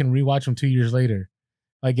end, and I can rewatch them 2 years later,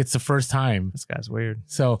 like it's the first time. This guy's weird.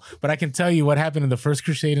 So, but I can tell you what happened in the first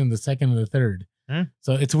Crusade and the second and the third.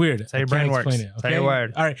 So it's weird. That's how your brain works. It, okay? That's how your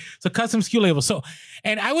word. All right. So custom SKU label. So,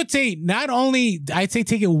 and I would say I'd say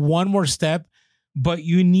take it one more step, but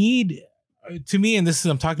you need, to me, and this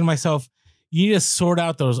is, I'm talking to myself, you need to sort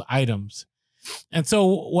out those items. And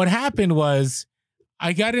so what happened was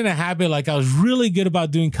I got in a habit, like I was really good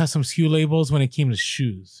about doing custom SKU labels when it came to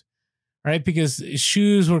shoes, right? Because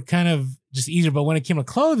shoes were kind of just easier. But when it came to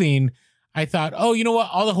clothing, I thought, oh, you know what?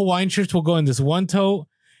 All the Hawaiian shirts will go in this one tote,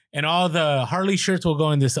 and all the Harley shirts will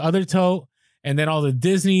go in this other tote, and then all the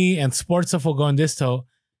Disney and sports stuff will go in this tote.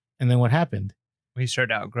 And then what happened? We started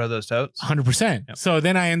to outgrow those totes. 100%. Yep. So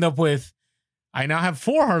then I end up with, I now have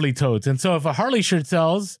 4 Harley totes. And so if a Harley shirt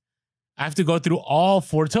sells, I have to go through all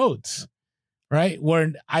 4 totes, right?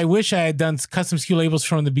 Where I wish I had done custom SKU labels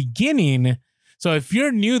from the beginning. So if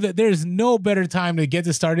you're new, that there's no better time to get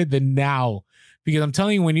this started than now. Because I'm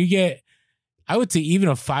telling you, when you get, I would say even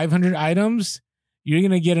of 500 items, you're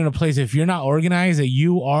going to get in a place, if you're not organized, that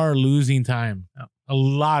you are losing time, a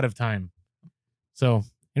lot of time. So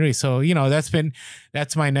anyway, so,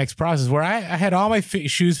 that's my next process where I had all my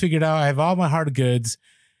shoes figured out. I have all my hard goods.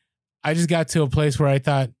 I just got to a place where I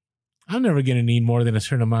thought, I'm never going to need more than a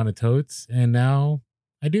certain amount of totes. And now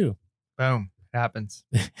I do. Boom. It happens.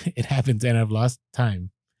 It happens. And I've lost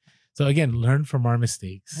time. So again, learn from our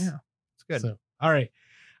mistakes. Yeah. It's good. So, all right.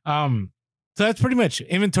 So that's pretty much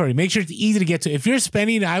inventory. Make sure it's easy to get to. If you're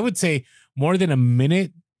spending, I would say, more than a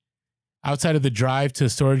minute outside of the drive to a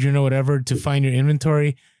storage unit or whatever to find your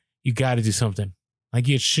inventory, you got to do something. Like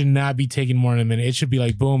it should not be taking more than a minute. It should be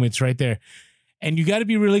like, boom, it's right there. And you got to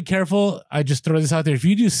be really careful. I just throw this out there. If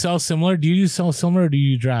you do sell similar, do you do sell similar or do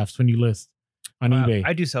you do drafts when you list on eBay?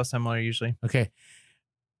 I do sell similar usually. Okay.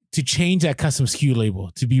 To change that custom SKU label,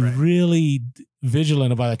 to be really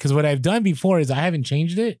vigilant about it. Because what I've done before is I haven't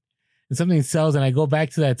changed it and something sells and I go back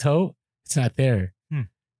to that tote, it's not there.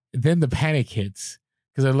 Then the panic hits.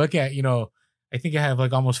 Because I look at, I think I have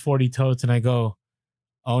like almost 40 totes and I go,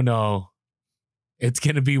 oh no, it's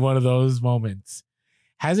going to be one of those moments.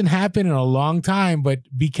 Hasn't happened in a long time, but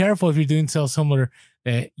be careful if you're doing sell similar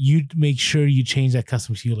that you make sure you change that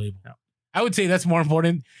custom SKU label. Yeah. I would say that's more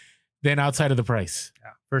important than outside of the price.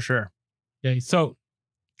 Yeah, for sure. Okay, so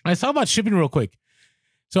let's talk about shipping real quick.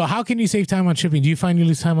 So how can you save time on shipping? Do you find you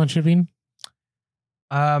lose time on shipping?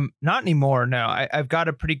 Not anymore. No, I've got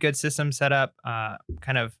a pretty good system set up.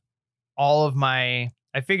 Kind of all of I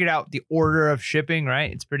figured out the order of shipping,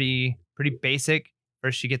 right? It's pretty basic.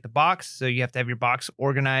 First, you get the box. So you have to have your box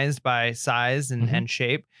organized by size and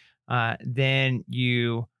shape. Then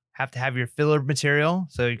you have to have your filler material.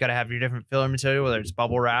 So you've got to have your different filler material, whether it's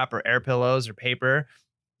bubble wrap or air pillows or paper,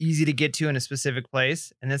 easy to get to in a specific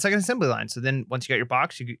place. And then it's like an assembly line. So then once you got your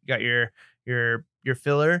box, you got your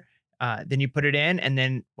filler, then you put it in. And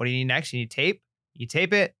then what do you need next? You need tape. You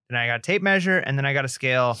tape it. Then I got a tape measure and then I got a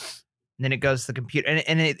scale. And then it goes to the computer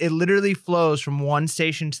and it literally flows from one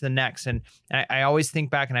station to the next. And I always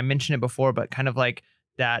think back, and I mentioned it before, but kind of like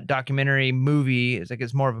that documentary movie.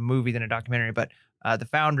 It's more of a movie than a documentary, but the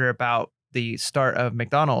founder about the start of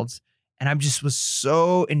McDonald's. And I just was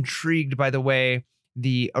so intrigued by the way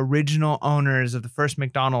the original owners of the first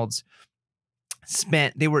McDonald's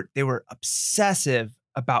they were obsessive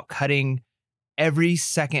about cutting every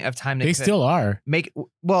second of time They could. still are.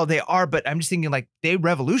 They are, but I'm just thinking like they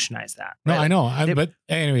revolutionized that. No, right? I know. But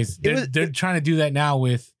anyways, they're trying to do that now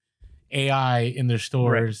with AI in their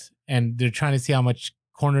stores, and they're trying to see how much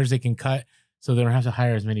corners they can cut so they don't have to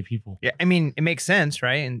hire as many people. Yeah, I mean, it makes sense,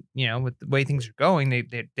 right? And with the way things are going,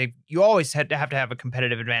 you always have to have a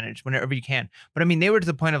competitive advantage whenever you can. But I mean, they were to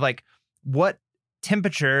the point of like, what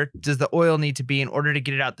temperature does the oil need to be in order to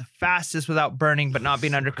get it out the fastest without burning but not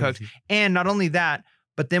being undercooked? Crazy. And not only that,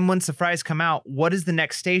 but then once the fries come out, what is the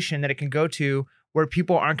next station that it can go to where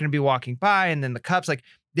people aren't going to be walking by? And then the cups, like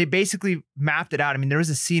they basically mapped it out. I mean, there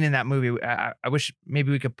was a scene in that movie. I wish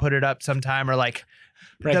maybe we could put it up sometime, or like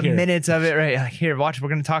the minutes of it right like, here, watch. We're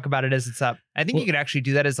going to talk about it as it's up. I think you could actually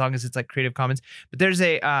do that as long as it's like Creative Commons. But there's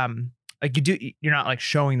a like you're not like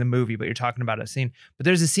showing the movie, but you're talking about a scene. But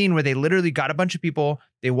there's a scene where they literally got a bunch of people.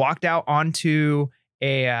 They walked out onto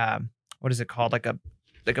a what is it called? Like a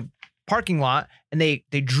parking lot, and they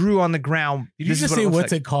drew on the ground. Did you just say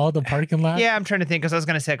what's it called? The parking lot? Yeah, I'm trying to think, because I was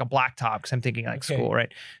going to say like a blacktop, because I'm thinking like school,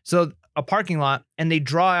 right? So a parking lot, and they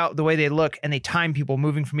draw out the way they look, and they time people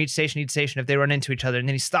moving from each station if they run into each other, and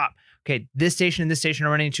then you stop. Okay, this station and this station are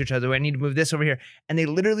running into each other. I need to move this over here. And they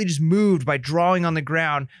literally just moved by drawing on the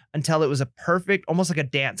ground until it was a perfect, almost like a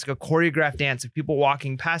dance, like a choreographed dance of people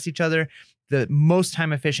walking past each other, the most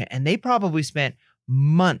time efficient. And they probably spent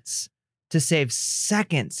months to save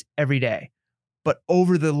seconds every day. But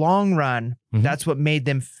over the long run, that's what made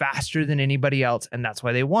them faster than anybody else. And that's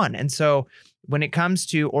why they won. And so when it comes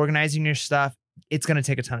to organizing your stuff, it's going to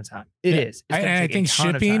take a ton of time. It is. I think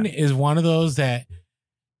shipping is one of those that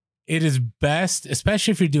it is best,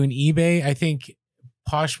 especially if you're doing eBay. I think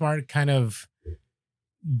Poshmark kind of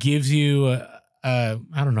gives you I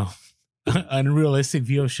don't know, unrealistic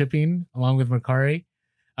view of shipping along with Mercari.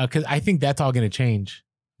 Because I think that's all going to change.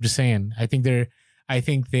 I'm just saying. I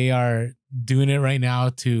think they are doing it right now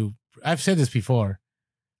to, I've said this before.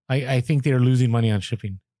 I think they're losing money on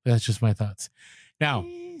shipping. That's just my thoughts. Now,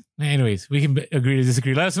 anyways, we can agree to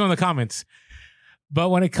disagree. Let us know in the comments. But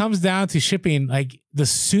when it comes down to shipping, like the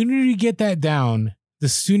sooner you get that down, the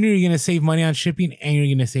sooner you're going to save money on shipping and you're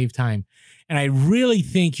going to save time. And I really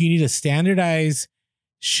think you need to standardize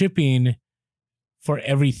shipping for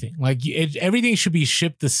everything. Like everything should be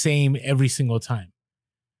shipped the same every single time.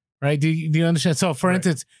 Right? Do you understand? So for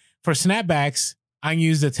instance, for snapbacks, I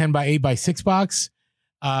use the 10 by 8 by 6 box.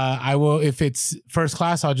 I will, if it's first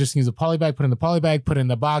class, I'll just use a poly bag, put in the poly bag, put it in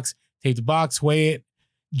the box, take the box, weigh it.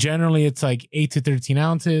 Generally, it's like 8 to 13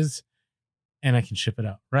 ounces, and I can ship it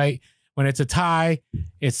out. Right? When it's a tie,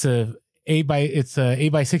 it's a 8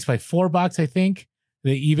 by 6 by 4 box. I think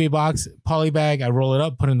the eBay box poly bag. I roll it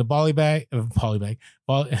up, put it in the poly bag,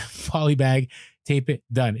 poly bag, tape it,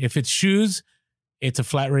 done. If it's shoes, it's a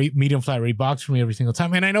flat rate, medium flat rate box for me every single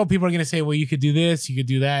time. And I know people are going to say, well, you could do this, you could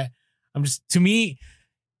do that. To me,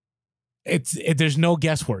 there's no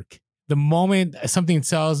guesswork. The moment something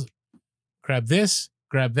sells, grab this,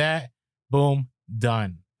 grab that, boom,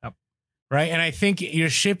 done. Yep. Right. And I think your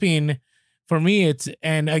shipping, for me,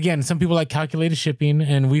 and again, some people like calculated shipping,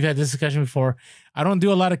 and we've had this discussion before. I don't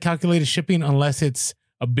do a lot of calculated shipping unless it's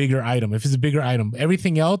a bigger item. If it's a bigger item,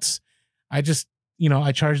 everything else, I just,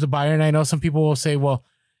 I charge the buyer. And I know some people will say, well,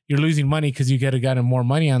 you're losing money because you could have gotten more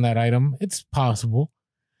money on that item. It's possible.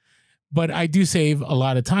 But I do save a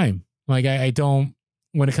lot of time. Like I don't,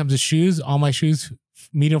 when it comes to shoes, all my shoes,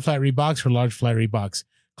 medium flat rate box or large flat rate box.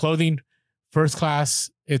 Clothing, first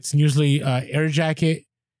class, it's usually air jacket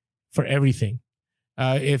for everything.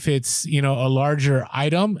 If it's, a larger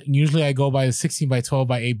item, usually I go by the 16 by 12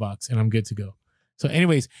 by 8 box and I'm good to go. So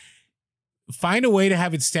anyways, find a way to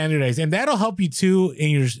have it standardized, and that'll help you too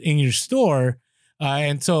in your store.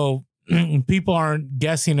 And so people aren't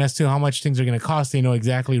guessing as to how much things are going to cost. They know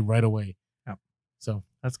exactly right away. Yep. So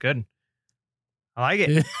that's good. I like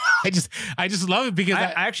it. I just love it because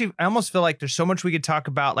I almost feel like there's so much we could talk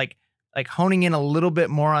about, like honing in a little bit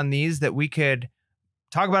more on these that we could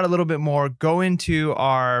talk about a little bit more, go into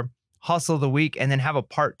our hustle of the week, and then have a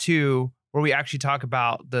part 2 where we actually talk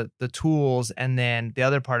about the tools and then the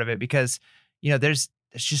other part of it, because there's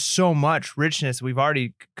just so much richness we've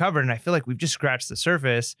already covered, and I feel like we've just scratched the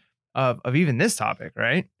surface of even this topic,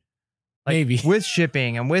 right? Like maybe with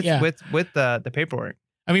shipping and with the paperwork.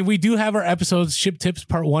 I mean, we do have our episodes, Ship Tips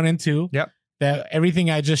Part 1 and 2. Yep. That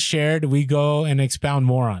everything I just shared, we go and expound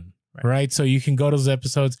more on. right? So you can go to those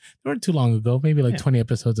episodes. They weren't too long ago, maybe like 20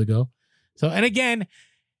 episodes ago. So, and again,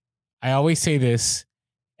 I always say this,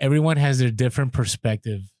 everyone has their different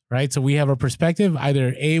perspective, right? So we have a perspective,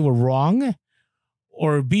 either A, we're wrong,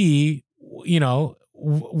 or B, you know,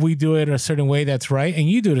 we do it a certain way that's right, and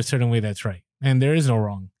you do it a certain way that's right. And there is no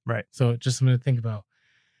wrong. Right. So just something to think about.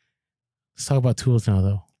 Let's talk about tools now,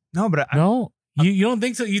 though. No, but You don't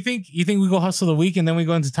think so? You think we go hustle the week and then we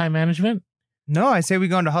go into time management? No, I say we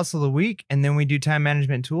go into hustle the week and then we do time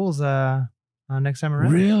management tools next time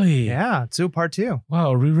around. Really? Yeah, it's part 2.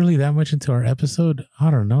 Wow, are we really that much into our episode? I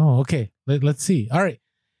don't know. Okay, let's see. All right.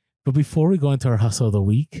 But before we go into our hustle of the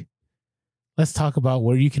week, let's talk about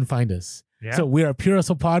where you can find us. Yeah. So we are Pure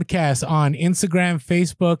Hustle Podcast on Instagram,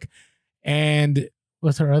 Facebook, and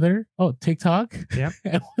what's our other? Oh, TikTok. Yeah.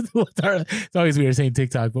 It's always weird saying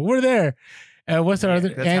TikTok, but we're there. What's our other?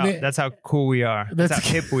 That's how cool we are. That's how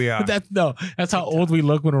hip we are. That's how old we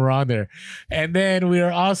look when we're on there. And then we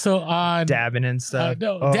are also on dabbing and stuff.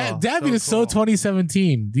 Dabbing is so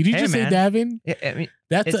 2017. Did you just say dabbing? Yeah, I mean,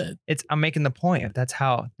 I'm making the point. That's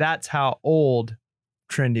how old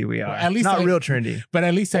trendy we are. At least not real trendy. But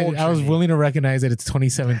at least I was willing to recognize that it's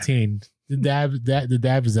 2017. The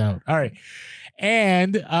dab is out. All right.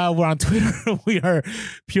 And we're on Twitter. We are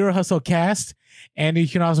Pure Hustle Cast. And you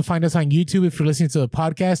can also find us on YouTube if you're listening to the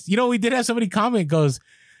podcast. You know, we did have somebody comment, goes,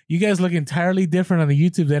 you guys look entirely different on the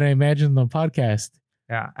YouTube than I imagined on the podcast.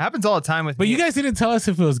 Yeah, it happens all the time with me. But you guys didn't tell us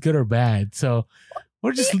if it was good or bad. So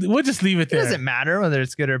we'll just leave it there. It doesn't matter whether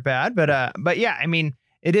it's good or bad. But yeah, I mean,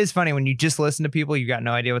 it is funny when you just listen to people, you got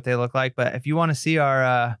no idea what they look like. But if you want to see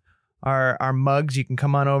our mugs, you can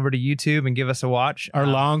come on over to YouTube and give us a watch. Our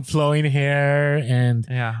long flowing hair and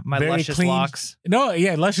my luscious locks.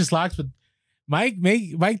 Luscious locks. But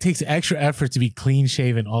Mike takes extra effort to be clean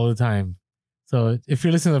shaven all the time. So if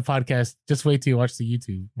you're listening to the podcast, just wait till you watch the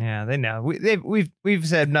YouTube. Yeah, they know. We've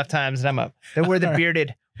said enough times, and I'm up. That we're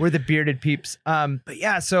the bearded peeps. But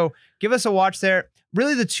yeah, so give us a watch there.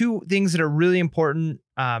 Really, the two things that are really important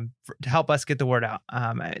to help us get the word out.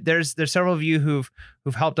 There's several of you who've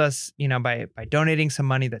helped us, by donating some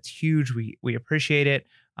money. That's huge. We appreciate it.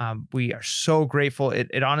 We are so grateful.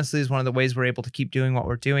 It honestly is one of the ways we're able to keep doing what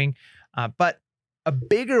we're doing. But a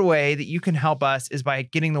bigger way that you can help us is by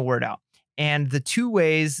getting the word out. And the two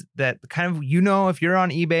ways that if you're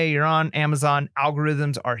on eBay, you're on Amazon,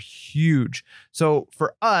 algorithms are huge. So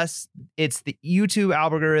for us, it's the YouTube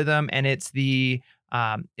algorithm and it's the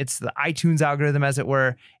iTunes algorithm, as it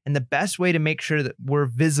were. And the best way to make sure that we're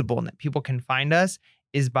visible and that people can find us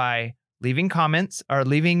is by leaving comments or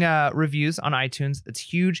leaving reviews on iTunes. That's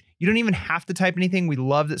huge. You don't even have to type anything. We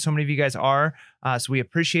love that so many of you guys are. So we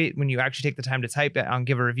appreciate when you actually take the time to type it and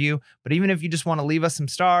give a review. But even if you just want to leave us some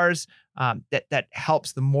stars, that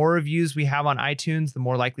helps. The more reviews we have on iTunes, the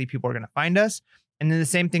more likely people are going to find us. And then the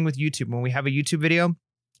same thing with YouTube. When we have a YouTube video,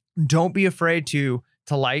 don't be afraid to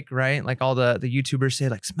like, right? Like all the YouTubers say,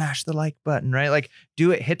 like, smash the like button, right? Like,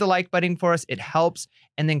 do it, hit the like button for us. It helps.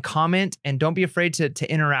 And then comment, and don't be afraid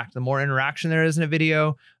to interact. The more interaction there is in a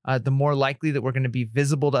video, the more likely that we're going to be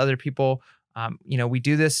visible to other people. We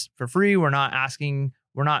do this for free. We're not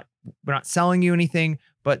selling you anything,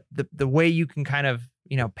 but the way you can kind of,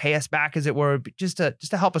 pay us back, as it were, just to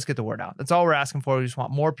help us get the word out. That's all we're asking for. We just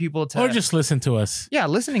want more people to, or just listen to us. Yeah,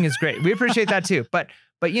 listening is great. We appreciate that too. But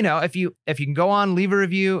if you can go on, leave a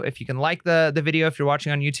review, if you can like the video, if you're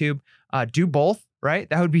watching on YouTube, do both, right?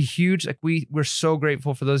 That would be huge. Like we're so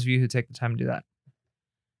grateful for those of you who take the time to do that.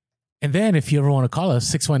 And then if you ever want to call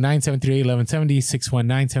us, 619-738-1170,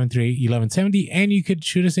 619-738-1170. And you could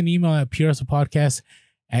shoot us an email at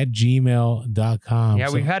purehustlepodcast@gmail.com.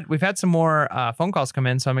 Yeah, we've had some more phone calls come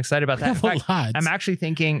in, so I'm excited about that. In fact, I'm actually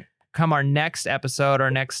thinking come our next episode,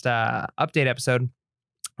 our next update episode,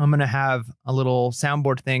 I'm going to have a little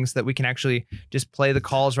soundboard thing so that we can actually just play the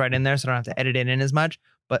calls right in there, so I don't have to edit it in as much.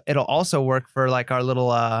 But it'll also work for like our little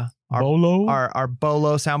Bolo? our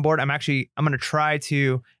Bolo soundboard. I'm going to try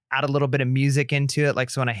to add a little bit of music into it, like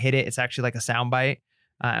so when I hit it, it's actually like a sound bite.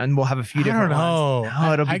 And we'll have a few different ones.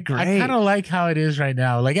 Oh, it'll be great. I kind of like how it is right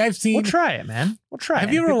now. Like I've seen. We'll try it, man. We'll try it.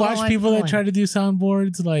 Have you ever watched people that try to do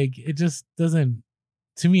soundboards? Like it just doesn't.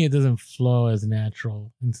 To me, it doesn't flow as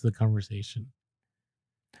natural into the conversation.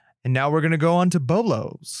 And now we're gonna go on to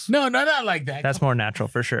Bolos. No, not like that. That's more natural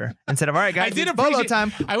for sure. Instead of all right, guys, it's Bolo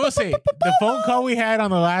time. I will say the phone call we had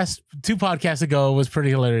on the last 2 podcasts ago was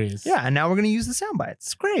pretty hilarious. Yeah, and now we're gonna use the sound bites.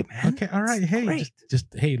 It's great, man. Okay, all right. Hey, just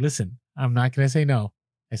hey, listen. I'm not gonna say no.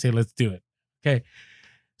 I say let's do it. Okay.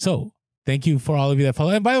 So thank you for all of you that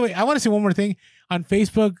follow. And by the way, I want to say one more thing on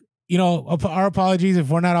Facebook. Our apologies if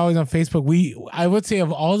we're not always on Facebook. I would say of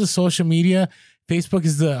all the social media, Facebook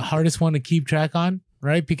is the hardest one to keep track on,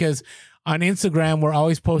 right? Because on Instagram, we're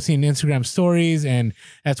always posting Instagram stories, and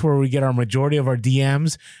that's where we get our majority of our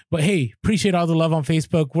DMs. But hey, appreciate all the love on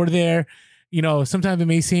Facebook. We're there. You know, sometimes it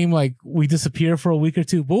may seem like we disappear for a week or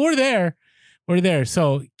two, but we're there. We're there.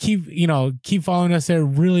 So keep following us there.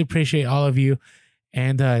 Really appreciate all of you.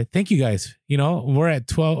 And thank you guys. You know, we're at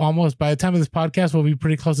 12 almost. By the time of this podcast, we'll be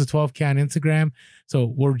pretty close to 12K on Instagram. So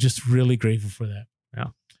we're just really grateful for that. Yeah.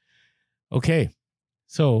 Okay.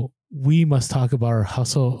 So we must talk about our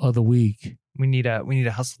hustle of the week. We need a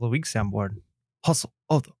hustle of the week soundboard. Hustle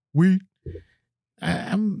of the week.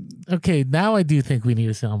 I'm okay. Now I do think we need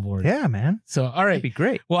a soundboard. Yeah, man. So, all right. That'd be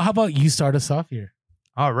great. Well, how about you start us off here?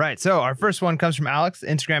 All right. So our first one comes from Alex. The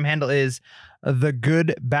Instagram handle is The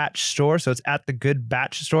Good Batch Store. So it's at The Good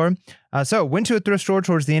Batch Store. So went to a thrift store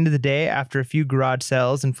towards the end of the day after a few garage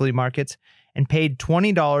sales and flea markets and paid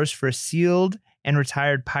 $20 for a sealed and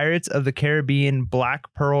retired Pirates of the Caribbean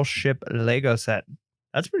Black Pearl ship Lego set.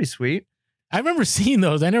 That's pretty sweet. I remember seeing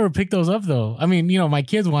those. I never picked those up though. I mean, you know, my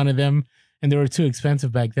kids wanted them and they were too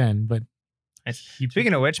expensive back then, but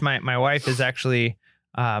speaking of which, my wife is actually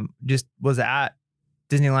just was at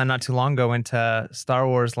Disneyland not too long ago, went to Star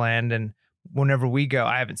Wars Land, and whenever we go,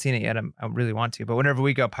 I haven't seen it yet. I really want to, but whenever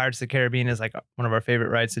we go, Pirates of the Caribbean is like one of our favorite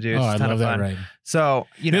rides to do. It's I love that ride. So,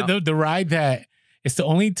 you know, the ride that it's the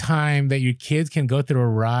only time that your kids can go through a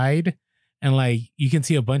ride and like you can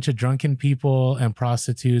see a bunch of drunken people and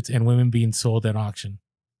prostitutes and women being sold at auction.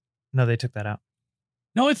 No, they took that out.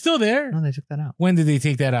 No, it's still there. No, they took that out. When did they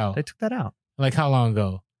take that out? They took that out. Like how long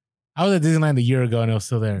ago? I was at Disneyland a year ago and it was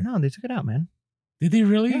still there. No, they took it out, man. Did they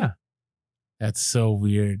really? Yeah. That's so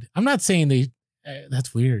weird. I'm not saying they.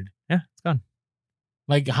 That's weird. Yeah, it's gone.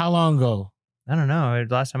 Like how long ago? I don't know.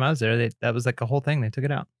 Last time I was there, that was like a whole thing. They took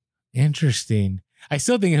it out. Interesting. I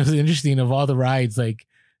still think it was interesting of all the rides. Like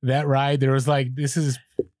that ride, there was like this is.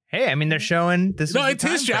 Hey, I mean, they're showing this. No, it's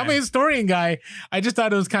history. I'm a historian guy. I just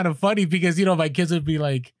thought it was kind of funny because you know my kids would be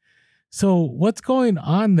like, "So what's going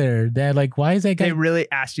on there, Dad? Like, why is that guy?" They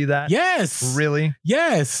really asked you that? Yes. Really?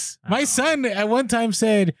 Yes. My son at one time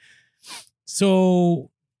said,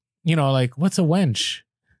 "So, you know, like, what's a wench?"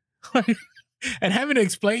 And having to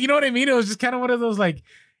explain, you know what I mean? It was just kind of one of those like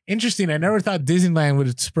interesting. I never thought Disneyland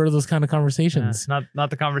would spur those kind of conversations. Not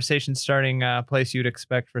the conversation starting place you'd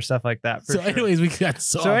expect for stuff like that. So, anyways, we got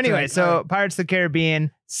so Pirates of the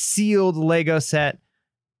Caribbean sealed Lego set.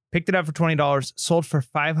 Picked it up for $20, sold for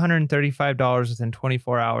 $535 within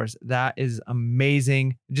 24 hours. That is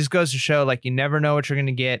amazing. It just goes to show, like, you never know what you're going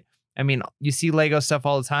to get. I mean, you see Lego stuff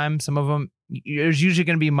all the time. Some of them, there's usually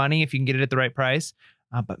going to be money if you can get it at the right price.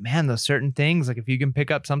 But man, those certain things, like if you can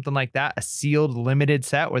pick up something like that, a sealed limited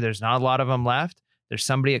set where there's not a lot of them left, there's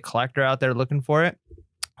somebody, a collector out there looking for it.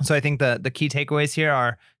 So I think the key takeaways here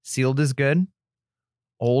are sealed is good.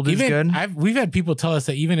 Old is good. We've had people tell us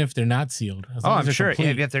that even if they're not sealed. I'm sure. Yeah,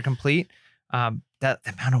 if they're complete. That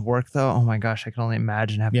amount of work though, oh my gosh, I can only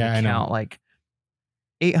imagine having to count like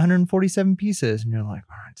 847 pieces. And you're like,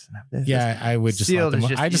 all right, so this. Yeah, I would just lock them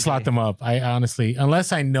up. I just lock them up. I honestly,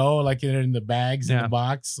 unless I know like they're in the bags in the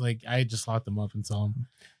box, like I just lock them up and sell them.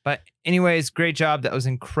 But anyways, great job. That was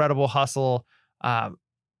incredible hustle. I mean,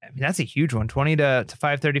 that's a huge one. 20 to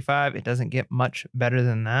 535. It doesn't get much better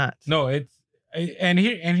than that. No,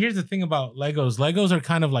 here's the thing about Legos. Legos are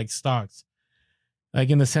kind of like stocks, like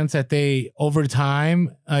in the sense that they over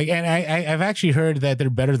time, like, and I've actually heard that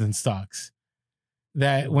they're better than stocks.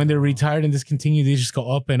 That when they're retired and discontinued, they just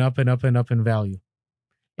go up and up and up and up in value.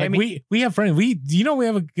 Like I mean, we have friends. We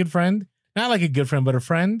have a good friend, not like a good friend, but a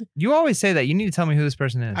friend. You always say that. You need to tell me who this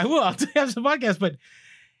person is. I will. I'll have some podcast, but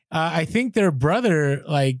I think their brother,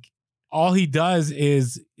 like all he does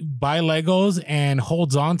is buy Legos and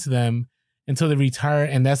holds on to them until they retire,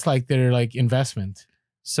 and that's like their like investment.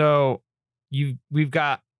 So we've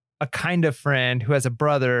got a kind of friend who has a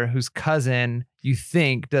brother whose cousin you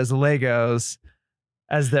think does Legos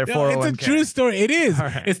as their 401k. It's a true story. It is.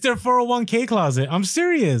 Right. It's their 401k closet. I'm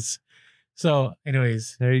serious. So,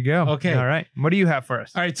 anyways, there you go. Okay. All right. What do you have for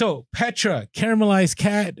us? All right. So, Petra, caramelized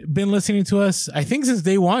cat, been listening to us, I think since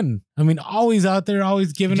day one. I mean, always out there,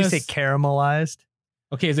 always giving us. Did you say caramelized?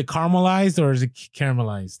 Okay. Is it caramelized or is it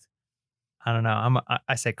caramelized? I don't know.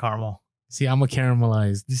 I say caramel. See, I'm a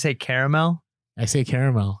caramelized. Did you say caramel? I say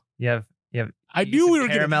caramel. You have. I knew we were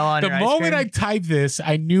caramel gonna. On the your moment ice cream? I typed this,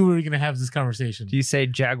 I knew we were gonna have this conversation. Do you say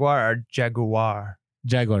jaguar or jaguar?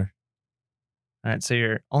 Jaguar. All right. So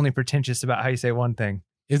you're only pretentious about how you say one thing.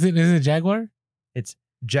 Is it Jaguar? It's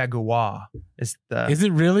jaguar. Is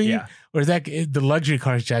it really? Yeah. Or is that the luxury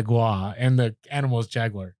car is Jaguar and the animal is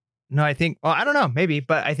Jaguar? No, I think. Well, I don't know. Maybe,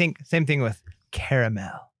 but I think same thing with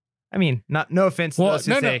caramel. I mean, no offense to those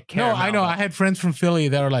who say no, caramel. I know. but- I had friends from Philly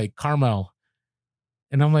that were like caramel,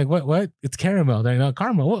 and I'm like, what? It's caramel. They're not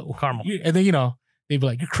caramel. What? Caramel. And then they'd be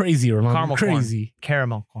like, you're crazy, or Caramel corn. crazy.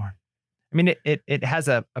 Caramel corn. I mean, it has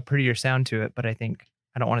a prettier sound to it, but I think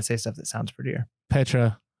I don't want to say stuff that sounds prettier.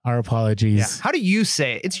 Petra, our apologies. Yeah. How do you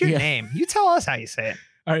say it? It's your Yeah. name. You tell us how you say it.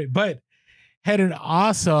 All right, but had an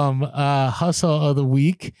awesome hustle of the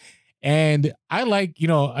week. And I like,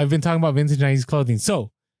 I've been talking about vintage 90s clothing.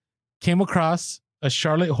 So came across a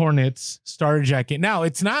Charlotte Hornets starter jacket. Now,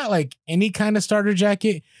 it's not like any kind of starter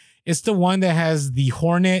jacket. It's the one that has the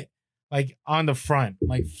Hornet like on the front,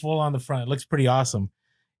 like full on the front. It looks pretty awesome.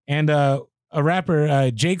 And a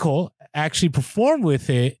rapper, J. Cole, actually performed with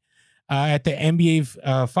it at the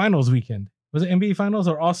NBA Finals weekend. Was it NBA Finals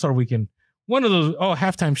or All-Star weekend? One of those,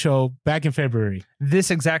 halftime show back in February.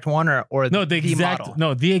 This exact one or No, the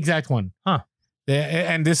exact one. Huh.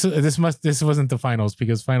 And this wasn't the finals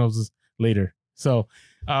because finals was later. So,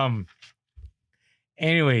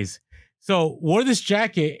 anyways, so wore this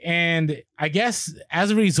jacket, and I guess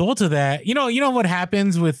as a result of that, you know what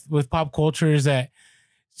happens with pop culture is that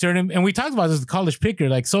and we talked about this, the college picker,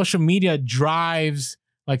 like social media drives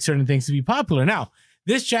like certain things to be popular. Now,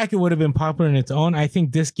 this jacket would have been popular in its own. I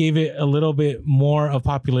think this gave it a little bit more of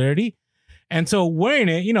popularity. And so wearing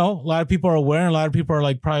it, a lot of people are wearing, a lot of people are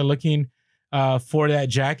like probably looking for that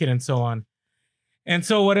jacket and so on. And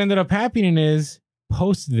so what ended up happening is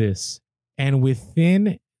post this, and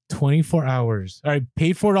within 24 hours, all right,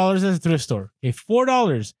 paid $4 at a thrift store. Okay,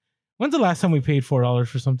 $4. When's the last time we paid $4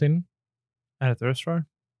 for something? At a thrift store?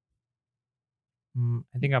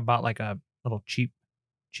 I think I bought like a little cheap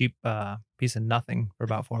piece of nothing for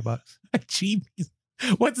about $4. A cheap piece.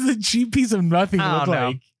 What's the cheap piece of nothing I look don't know.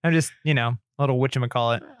 like? I'm just, a little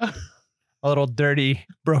whatchamacallit. A little dirty,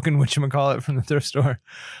 broken whatchamacallit from the thrift store.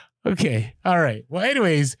 Okay. All right. Well,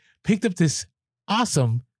 anyways, picked up this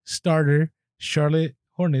awesome starter Charlotte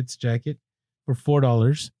Hornets jacket for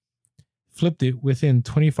 $4. Flipped it within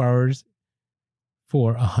 24 hours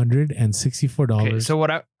for $164. Okay, so what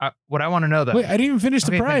I want to know though. Wait, I didn't even finish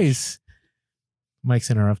the Okay, price. Mike's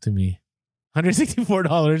interrupting me.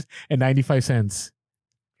 $164.95.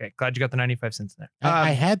 Okay, glad you got the 95 cents there.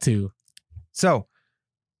 I had to. So,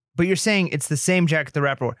 but you're saying it's the same jacket the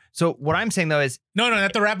rapper wore. So what I'm saying though is No,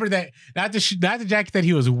 not the rapper not the jacket that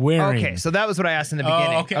he was wearing. okay. So that was what I asked in the Oh,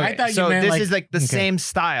 beginning. okay. I thought you so meant this like- is like the okay. same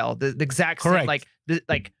style, the exact Correct. same,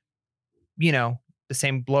 the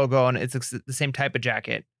same logo, and it's the same type of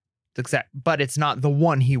jacket. It's exact, but it's not the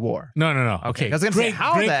one he wore. No. Okay, Okay. I was gonna say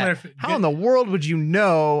how in the world would you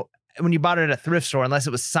know when you bought it at a thrift store unless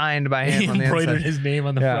it was signed by him he on the embroidered inside? his name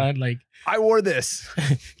on the Yeah. front, like I wore this.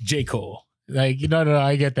 J. Cole. Like, no,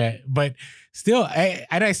 I get that. But still,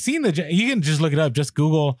 I seen you can just look it up. Just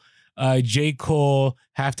Google J. Cole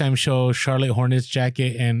halftime show Charlotte Hornets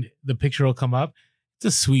jacket, and the picture will come up. It's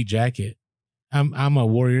a sweet jacket. I'm a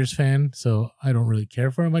Warriors fan, so I don't really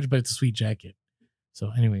care for it much, but it's a sweet jacket. So,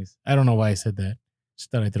 anyways, I don't know why I said that.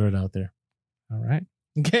 Just thought I'd throw it out there. All right.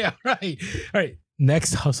 Okay, all right.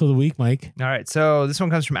 Next hustle of the week, Mike. All right. So this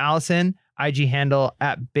one comes from Allison, IG handle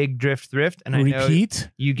at Big Drift Thrift. And I know Repeat.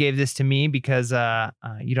 you gave this to me because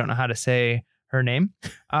you don't know how to say her name.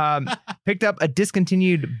 Picked up a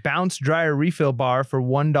discontinued bounce dryer refill bar for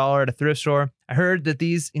 $1 at a thrift store. I heard that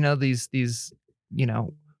these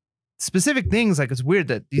specific things, like it's weird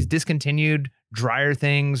that these discontinued dryer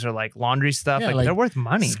things or like laundry stuff, Yeah, like like they're worth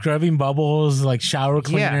money. Scrubbing bubbles, like shower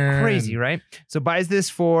cleaner. Yeah, crazy, right? So buys this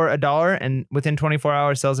for $1 and within 24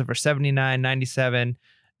 hours sells it for $79.97.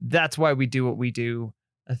 That's why we do what we do.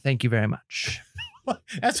 Thank you very much.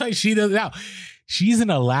 That's why she does now. She's in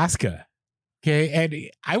Alaska. Okay. And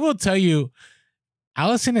I will tell you,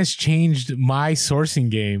 Allison has changed my sourcing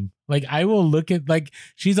game. Like, I will look at, like,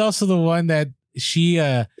 she's also the one that she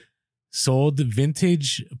sold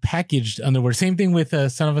vintage packaged underwear. Same thing with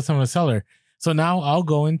Son of a Seller. So now I'll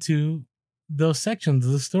go into those sections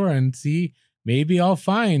of the store and see, maybe I'll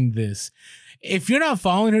find this. If you're not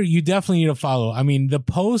following her, you definitely need to follow. I mean, the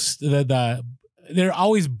posts, they're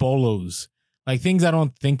always bolos, like things I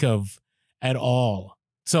don't think of at all.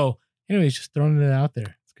 So anyways, just throwing it out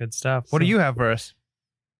there. It's good stuff. What do you have for us?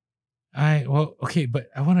 Okay, but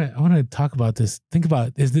I want to talk about this. Think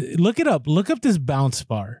about it. Look it up. Look up this bounce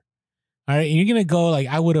bar. All right, and you're gonna go like,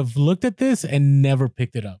 I would have looked at this and never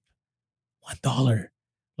picked it up. $1,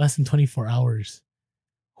 less than 24 hours.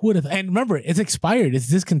 Who would have? And remember, it's expired. It's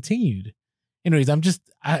discontinued. Anyways,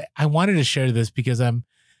 I wanted to share this because I'm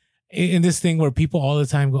in this thing where people all the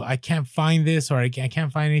time go, I can't find this, or I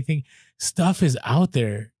can't find anything. Stuff is out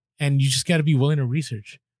there, and you just got to be willing to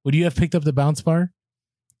research. Would you have picked up the bounce bar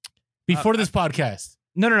before this podcast?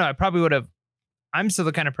 No. I probably would have. I'm still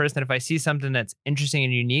the kind of person that if I see something that's interesting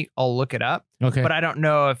and unique, I'll look it up. Okay. But I don't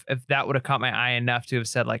know if that would have caught my eye enough to have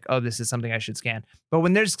said like, oh, this is something I should scan. But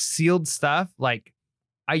when there's sealed stuff, like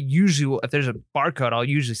I usually will, if there's a barcode, I'll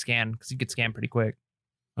usually scan because you could scan pretty quick.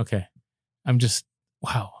 Okay. I'm just,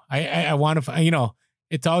 wow. I want to,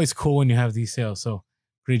 it's always cool when you have these sales. So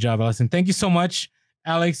great job, Allison. Thank you so much,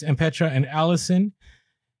 Alex and Petra and Allison.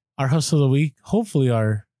 Our hustle of the week, hopefully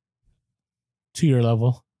our 2-year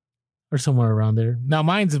level or somewhere around there. Now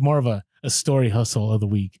mine's more of a story hustle of the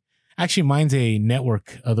week. Actually, mine's a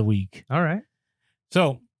network of the week. All right.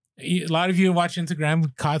 So a lot of you watch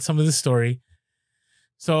Instagram caught some of the story.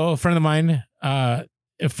 So a friend of mine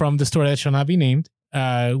from the store that shall not be named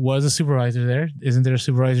was a supervisor there. Isn't there a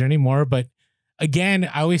supervisor anymore? But again,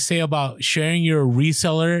 I always say about sharing your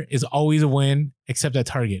reseller is always a win, except at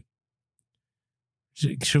Target.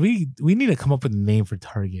 Should we need to come up with a name for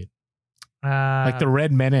Target? Like the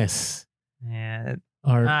Red Menace. Yeah.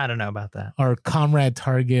 Or I don't know about that. Or Comrade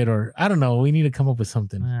Target, or I don't know. We need to come up with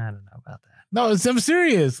something. I don't know about that. No, I'm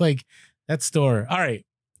serious. Like that store. All right.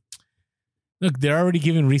 Look, they're already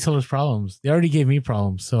giving resellers problems. They already gave me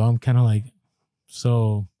problems. So I'm kind of like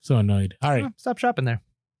so annoyed. All right. Stop shopping there.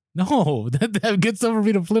 No, that good stuff for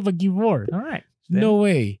me to flip a keyboard. All right. No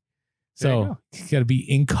way. There you So it's got to be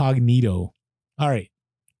incognito. All right.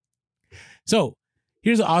 So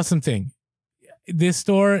here's the awesome thing. This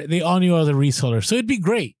store, they all knew I was a reseller. So it'd be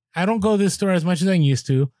great. I don't go to this store as much as I used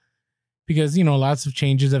to because, lots of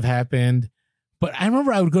changes have happened. But I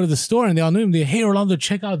remember I would go to the store and they all knew me. Hey, Orlando,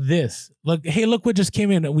 check out this. Look, hey, look what just came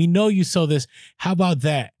in. We know you saw this. How about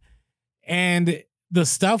that? And the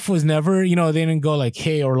stuff was never, they didn't go like,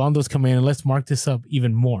 hey, Orlando's coming in and let's mark this up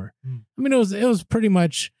even more. I mean, it was pretty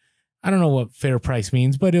much, I don't know what fair price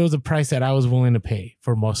means, but it was a price that I was willing to pay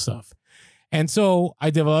for most stuff. And so I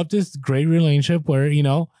developed this great relationship where,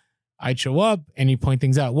 I'd show up and he'd point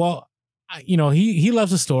things out. Well, he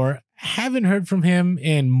loves the store. Haven't heard from him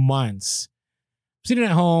in months. Sitting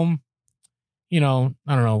at home, I don't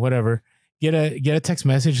know, whatever. Get a text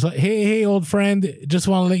message like, hey, old friend, just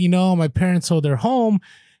want to let you know my parents sold their home.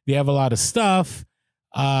 They have a lot of stuff.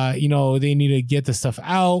 They need to get the stuff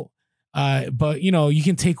out. But you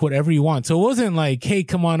can take whatever you want. So it wasn't like, hey,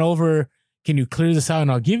 come on over. Can you clear this out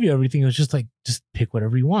and I'll give you everything? It was just like, just pick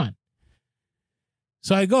whatever you want.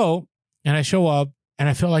 So I go and I show up and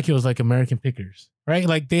I felt like it was like American Pickers, right?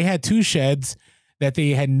 Like they had 2 sheds that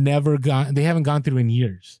they haven't gone through in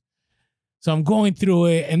years. So I'm going through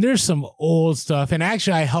it and there's some old stuff. And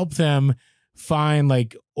actually I helped them find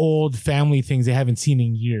like old family things they haven't seen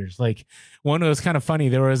in years. Like one, it was kind of funny.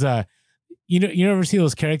 There was you ever see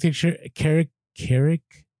those caricature?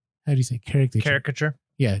 Caricature.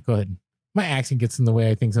 Yeah, go ahead. My accent gets in the way,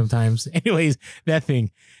 I think, sometimes. Anyways, that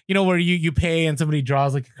thing, where you pay and somebody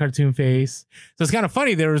draws like a cartoon face. So it's kind of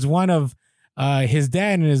funny. There was one of his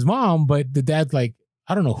dad and his mom, but the dad's like,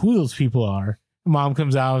 I don't know who those people are. Mom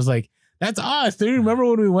comes out, I was like, that's us. Do you remember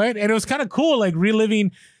when we went? And it was kind of cool, like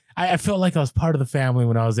reliving. I felt like I was part of the family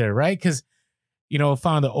when I was there, right? Because,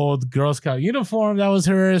 found the old Girl Scout uniform that was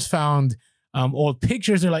hers, found old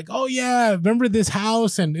pictures. They're like, oh yeah, remember this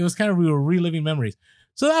house? And it was kind of, we were reliving memories.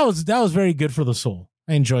 So that was very good for the soul.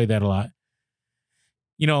 I enjoyed that a lot.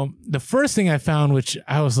 The first thing I found, which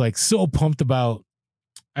I was like so pumped about,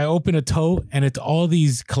 I opened a tote and it's all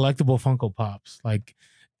these collectible Funko Pops, like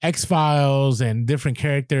X-Files and different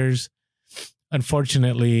characters.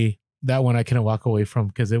 Unfortunately, that one I couldn't walk away from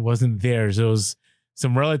because it wasn't theirs. It was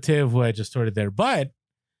some relative who I just stored it there, but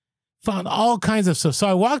found all kinds of stuff. So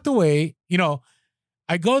I walked away,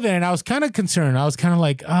 I go there and I was kind of concerned. I was kind of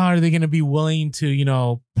like, oh, are they going to be willing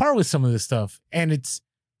to, part with some of this stuff? And it's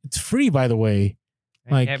free, by the way.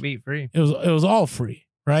 Like, can't beat free. It was all free,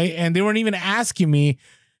 right? And they weren't even asking me,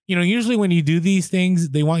 usually when you do these things,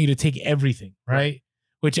 they want you to take everything, right?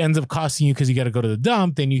 Which ends up costing you because you got to go to the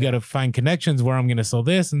dump. Then you got to find connections where I'm going to sell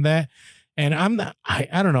this and that. And I'm not,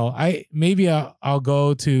 I don't know. Maybe I'll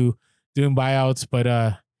go to doing buyouts, but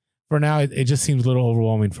for now, it just seems a little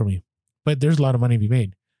overwhelming for me. But there's a lot of money to be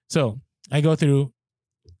made. So I go through,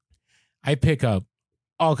 I pick up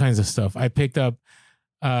all kinds of stuff. I picked up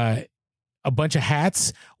a bunch of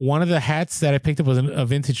hats. One of the hats that I picked up was a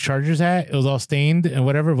vintage Chargers hat. It was all stained and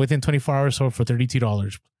whatever. Within 24 hours, sold for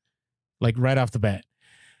 $32, like right off the bat.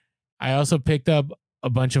 I also picked up a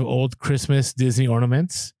bunch of old Christmas Disney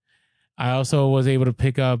ornaments. I also was able to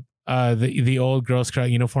pick up the old Girl Scout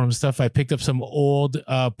uniform stuff. I picked up some old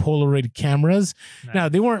Polaroid cameras. Nice. Now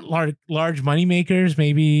they weren't large money makers,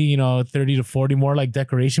 maybe 30 to 40, more like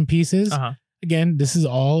decoration pieces. Again, this is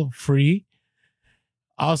all free.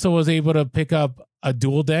 Also was able to pick up a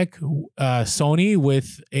dual deck Sony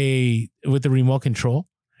with the remote control.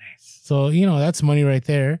 Nice. So, that's money right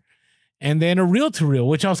there. And then a reel-to-reel,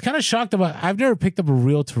 which I was kind of shocked about. I've never picked up a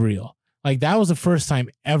reel-to-reel. Like, that was the first time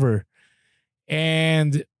ever.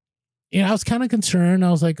 And, I was kind of concerned.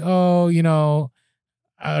 I was like, oh,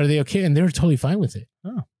 are they okay? And they were totally fine with it.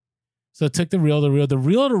 Oh. So I took the reel-to-reel. The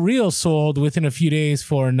reel-to-reel sold within a few days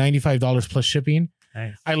for $95 plus shipping.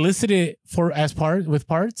 Nice. I listed it for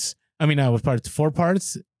parts.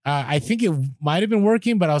 I think it might have been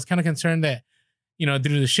working, but I was kind of concerned that,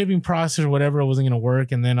 through the shipping process or whatever, it wasn't going to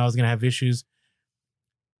work. And then I was going to have issues.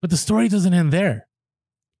 But the story doesn't end there.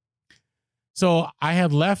 So I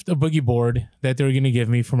had left a boogie board that they were going to give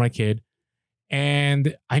me for my kid.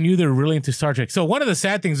 And I knew they were really into Star Trek. So one of the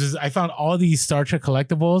sad things is I found all these Star Trek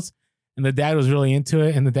collectibles and the dad was really into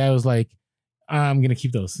it. And the dad was like, I'm going to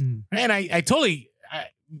keep those. And I totally,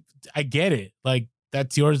 I get it. Like,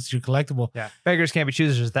 that's yours. It's your collectible. Yeah. Beggars can't be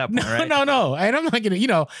choosers at that point, right? No. And I'm not going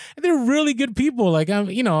to, they're really good people. Like,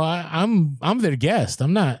 I'm their guest.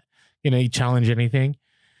 I'm not going to challenge anything.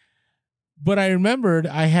 But I remembered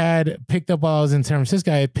I had picked up while I was in San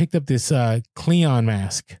Francisco, I had picked up this Cleon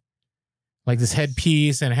mask, like this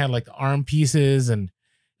headpiece, and it had like the arm pieces, and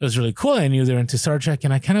it was really cool. I knew they were into Star Trek,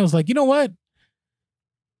 and I kind of was like, you know what?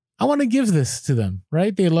 I want to give this to them,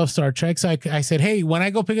 right? They love Star Trek. So I said, hey, when I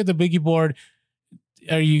go pick up the boogie board,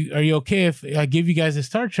 are you okay if I give you guys a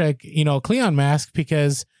Star Trek, Cleon mask,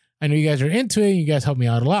 because I know you guys are into it and you guys help me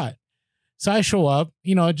out a lot. So I show up,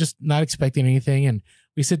 just not expecting anything, and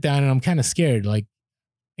we sit down, and I'm kind of scared. Like,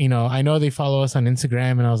 I know they follow us on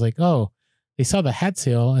Instagram, and I was like, oh, they saw the hat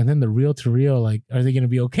sale and then the reel-to-reel. Like, are they going to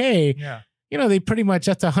be okay? Yeah. They pretty much,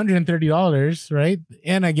 that's $130, right?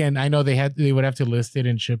 And again, I know they would have to list it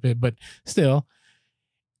and ship it, but still.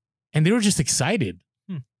 And they were just excited.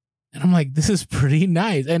 And I'm like, this is pretty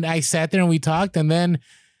nice. And I sat there and we talked, and then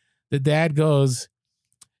the dad goes,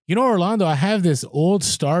 Orlando, I have this old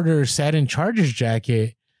starter satin Chargers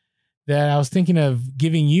jacket that I was thinking of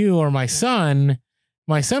giving you or my son.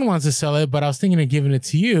 My son wants to sell it, but I was thinking of giving it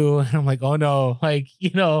to you. And I'm like, oh no, like, I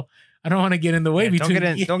don't want to get in the way between.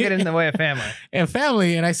 Don't get in the way of family. And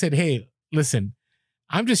family. And I said, hey, listen,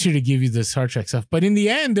 I'm just here to give you the Star Trek stuff. But in the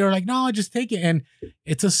end, they were like, no, just take it. And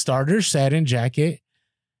it's a starter satin jacket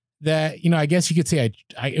that, I guess you could say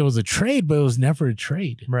it was a trade, but it was never a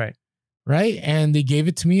trade. Right. Right. And they gave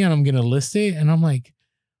it to me, and I'm going to list it. And I'm like,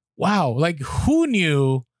 wow, like, who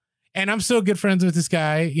knew? And I'm still good friends with this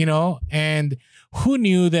guy, and who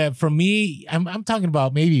knew that for me, I'm talking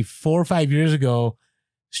about maybe 4 or 5 years ago,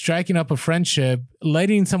 striking up a friendship,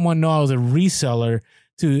 letting someone know I was a reseller,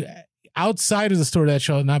 to outside of the store that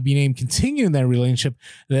shall not be named, continuing that relationship,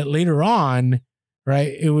 that later on,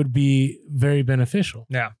 right, it would be very beneficial.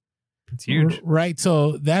 Yeah. It's huge. Right.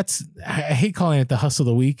 So I hate calling it the hustle of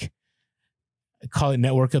the week. I call it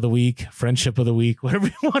network of the week, friendship of the week, whatever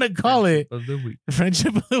you want to call it. Of the week.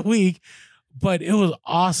 Friendship of the week. But it was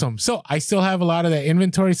awesome. So I still have a lot of that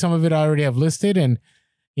inventory. Some of it I already have listed, and,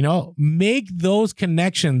 make those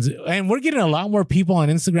connections. And we're getting a lot more people on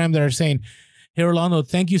Instagram that are saying, hey, Orlando,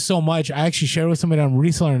 thank you so much. I actually shared with somebody on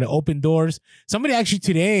reseller, and it opened doors. Somebody actually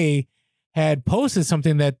today had posted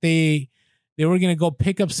something that they were going to go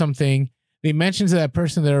pick up something. They mentioned to that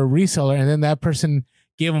person they're a reseller, and then that person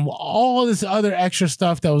gave them all this other extra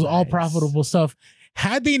stuff that was all profitable stuff.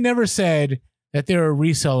 Had they never said that they're a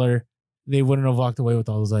reseller, they wouldn't have walked away with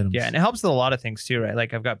all those items. Yeah, and it helps with a lot of things too, right?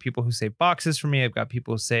 Like, I've got people who save boxes for me. I've got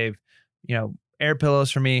people who save, air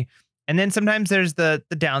pillows for me. And then sometimes there's the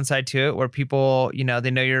downside to it, where people,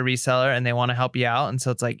 they know you're a reseller and they want to help you out. And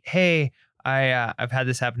so it's like, hey, I've had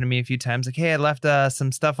this happen to me a few times. Like, hey, I left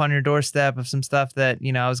some stuff on your doorstep of some stuff that,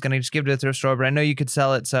 I was going to just give to the thrift store, but I know you could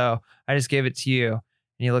sell it, so I just gave it to you.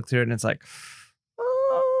 And you look through it and it's like,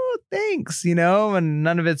 oh, thanks, and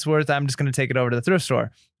none of it's worth it. I'm just going to take it over to the thrift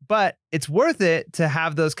store. But it's worth it to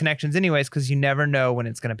have those connections anyways, because you never know when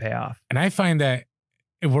it's going to pay off. And I find that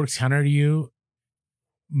it works counter to you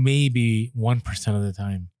maybe 1% of the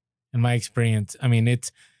time in my experience. I mean,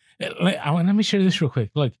 let me share this real quick.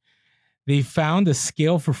 Look, they found a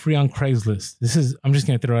scale for free on Craigslist. I'm just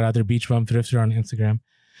going to throw it out there. Beach Bum Thrifter on Instagram.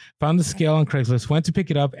 Found the scale on Craigslist, went to pick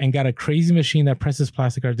it up, and got a crazy machine that presses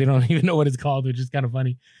plastic cards. They don't even know what it's called, which is kind of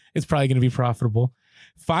funny. It's probably going to be profitable.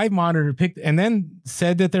 5 monitor picked, and then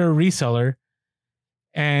said that they're a reseller,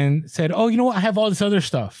 and said, oh, you know what? I have all this other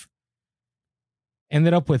stuff.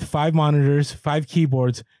 Ended up with 5 monitors, 5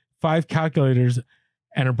 keyboards, 5 calculators,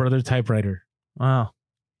 and a Brother typewriter. Wow.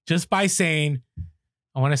 Just by saying,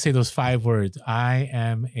 I want to say those 5 words. I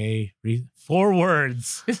am 4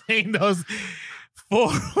 words. Saying those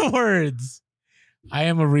 4 words. I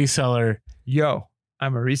am a reseller. Yo,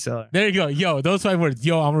 I'm a reseller. There you go. Yo, those 5 words.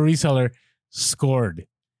 Yo, I'm a reseller. Scored.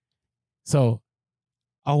 So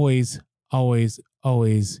always, always,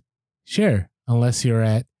 always share unless you're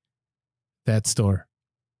at that store.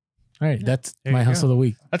 All right. That's There my you hustle of the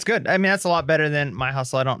week. That's good. I mean, that's a lot better than my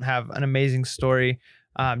hustle. I don't have an amazing story.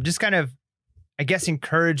 Just kind of, I guess,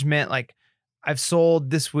 encouragement. Like I've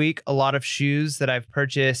sold this week a lot of shoes that I've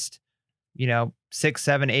purchased, 6,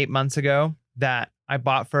 7, 8 months ago that I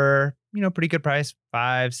bought for, pretty good price,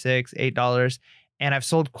 $5, $6, $8. And I've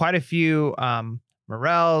sold quite a few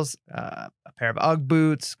Morels, a pair of Ugg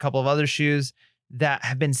boots, a couple of other shoes that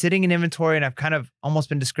have been sitting in inventory, and I've kind of almost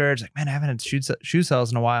been discouraged. Like, man, I haven't had shoe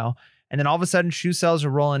sales in a while. And then all of a sudden, shoe sales are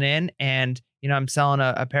rolling in, and I'm selling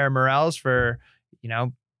a pair of Morels for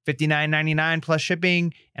 $59.99 plus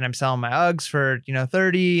shipping, and I'm selling my Uggs for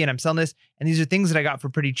 $30, and I'm selling this, and these are things that I got for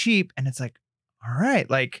pretty cheap, and it's like, all right,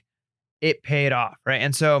 like it paid off, right?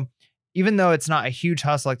 And so even though it's not a huge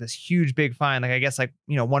hustle, like this huge big find, like I guess like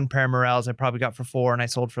one pair of Morels I probably got for $4, and I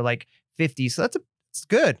sold for like $50, so it's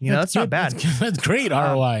good, that's not bad. That's great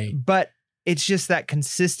ROI. But it's just that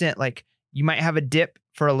consistent, like you might have a dip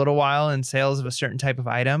for a little while in sales of a certain type of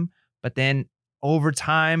item, but then over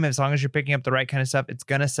time, as long as you're picking up the right kind of stuff, it's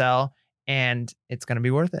going to sell and it's going to be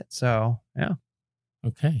worth it. So yeah.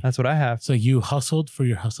 Okay. That's what I have. So you hustled for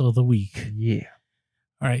your hustle of the week. Yeah.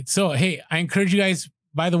 All right. So, hey, I encourage you guys,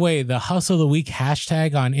 by the way, the hustle of the week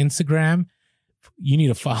hashtag on Instagram, you need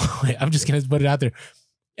to follow it. I'm just going to put it out there.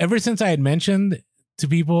 Ever since I had mentioned to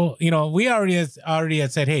people, we already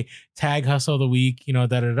had said, hey, tag hustle of the week, I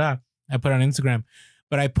put it on Instagram.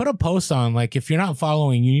 But I put a post on, like, if you're not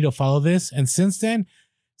following, you need to follow this. And since then,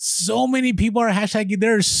 so many people are hashtagging.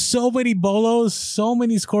 There are so many bolos, so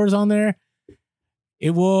many scores on there. It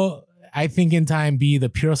will, I think, in time be the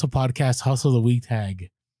Pure Hustle Podcast Hustle of the Week tag.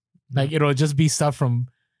 Like, it'll just be stuff from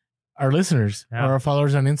our listeners or our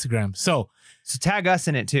followers on Instagram. So tag us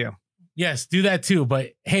in it too. Yes, do that too.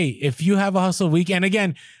 But hey, if you have a hustle week, and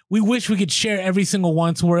again, we wish we could share every single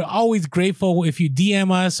one. So we're always grateful if you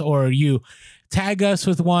DM us or you tag us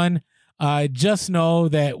with one. Just know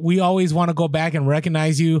that we always want to go back and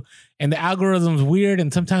recognize you. And the algorithm's weird,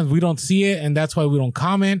 and sometimes we don't see it, and that's why we don't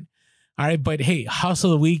comment. All right, but hey,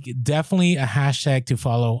 hustle of the week, definitely a hashtag to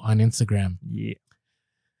follow on Instagram. Yeah.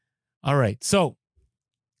 All right, so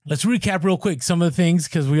let's recap real quick some of the things,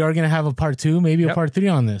 because we are going to have a part 2, maybe a part 3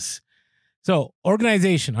 on this. So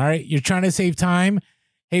organization, all right, you're trying to save time.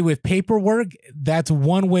 Hey, with paperwork, that's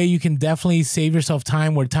one way you can definitely save yourself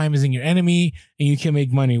time, where time isn't your enemy and you can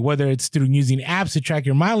make money, whether it's through using apps to track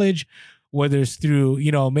your mileage, whether it's through,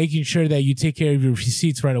 making sure that you take care of your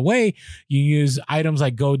receipts right away. You use items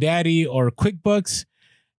like GoDaddy or QuickBooks.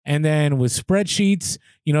 And then with spreadsheets,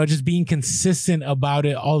 just being consistent about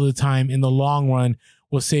it all the time in the long run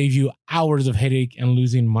will save you hours of headache and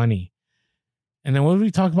losing money. And then what did we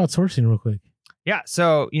talk about sourcing real quick? Yeah.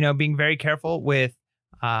 So, being very careful with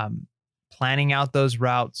planning out those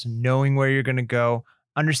routes, knowing where you're going to go,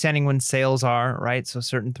 understanding when sales are, right? So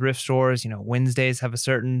certain thrift stores, Wednesdays have a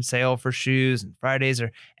certain sale for shoes, and Fridays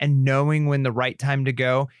and knowing when the right time to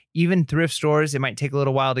go. Even thrift stores, it might take a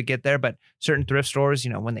little while to get there, but certain thrift stores,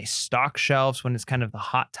 when they stock shelves, when it's kind of the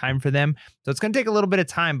hot time for them. So it's going to take a little bit of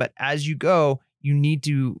time, but as you go, you need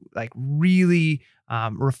to really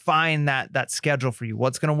refine that schedule for you.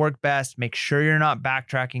 What's going to work best? Make sure you're not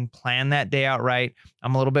backtracking. Plan that day out right.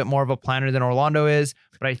 I'm a little bit more of a planner than Orlando is,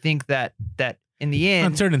 but I think that in the end,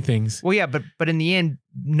 on certain things. Well, yeah, but in the end,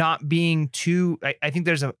 not being too. I think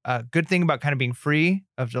there's a good thing about kind of being free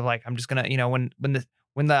of like, I'm just gonna,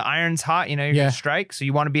 when the iron's hot, you're gonna strike. So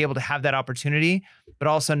you want to be able to have that opportunity, but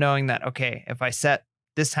also knowing that, okay, if I set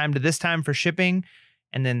this time to this time for shipping,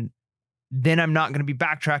 and then I'm not going to be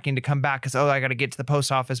backtracking to come back because, I got to get to the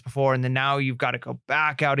post office before. And then now you've got to go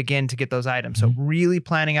back out again to get those items. So really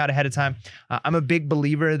planning out ahead of time. I'm a big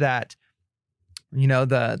believer that,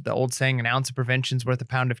 the old saying, an ounce of prevention is worth a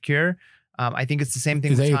pound of cure. I think it's the same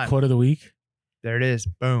thing. Is that your quote of the week? There it is.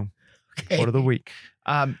 Boom. Okay. Quote of the week.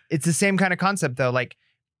 It's the same kind of concept though. Like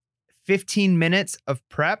 15 minutes of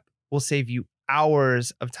prep will save you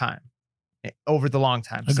hours of time over the long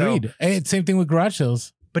time. Agreed. So, hey, it's same thing with garage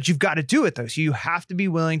sales. But you've got to do it though. So you have to be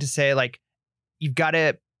willing to say, like, you got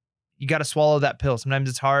to swallow that pill. Sometimes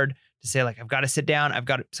it's hard to say, like, I've got to sit down.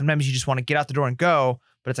 Sometimes you just want to get out the door and go.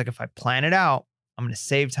 But it's like, if I plan it out, I'm going to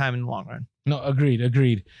save time in the long run. No, agreed.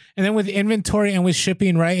 And then with inventory and with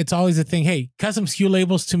shipping, right? It's always a thing. Hey, custom SKU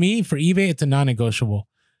labels, to me, for eBay, it's a non-negotiable.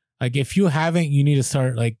 Like, if you haven't, you need to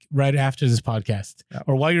start like right after this podcast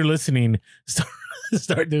or while you're listening,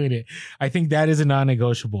 start doing it. I think that is a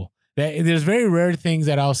non-negotiable. There's very rare things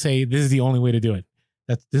that I'll say, this is the only way to do it.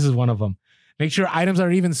 This is one of them. Make sure items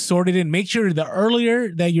are even sorted in. Make sure the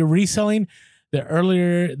earlier that you're reselling,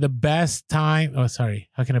 the best time. Oh, sorry.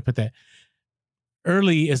 How can I put that?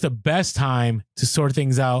 Early is the best time to sort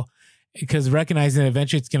things out, because recognizing that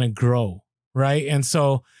eventually it's going to grow, right? And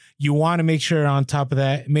so you want to make sure on top of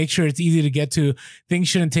that, make sure it's easy to get to. Things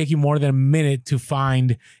shouldn't take you more than a minute to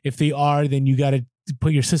find. If they are, then you got to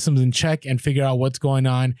put your systems in check and figure out what's going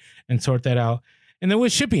on and sort that out. And then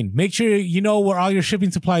with shipping, make sure you know where all your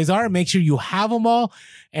shipping supplies are. Make sure you have them all.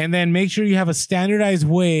 And then make sure you have a standardized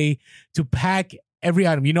way to pack every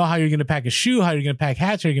item. You know how you're going to pack a shoe, how you're going to pack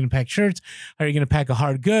hats, how you're going to pack shirts, how you're going to pack a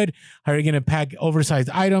hard good, how you're going to pack oversized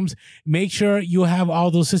items. Make sure you have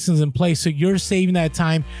all those systems in place so you're saving that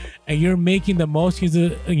time and you're making the most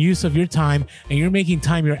use of your time, and you're making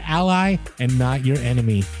time your ally and not your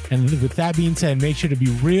enemy. And with that being said, make sure to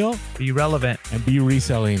be real, Be relevant, and be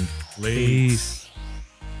reselling. Peace.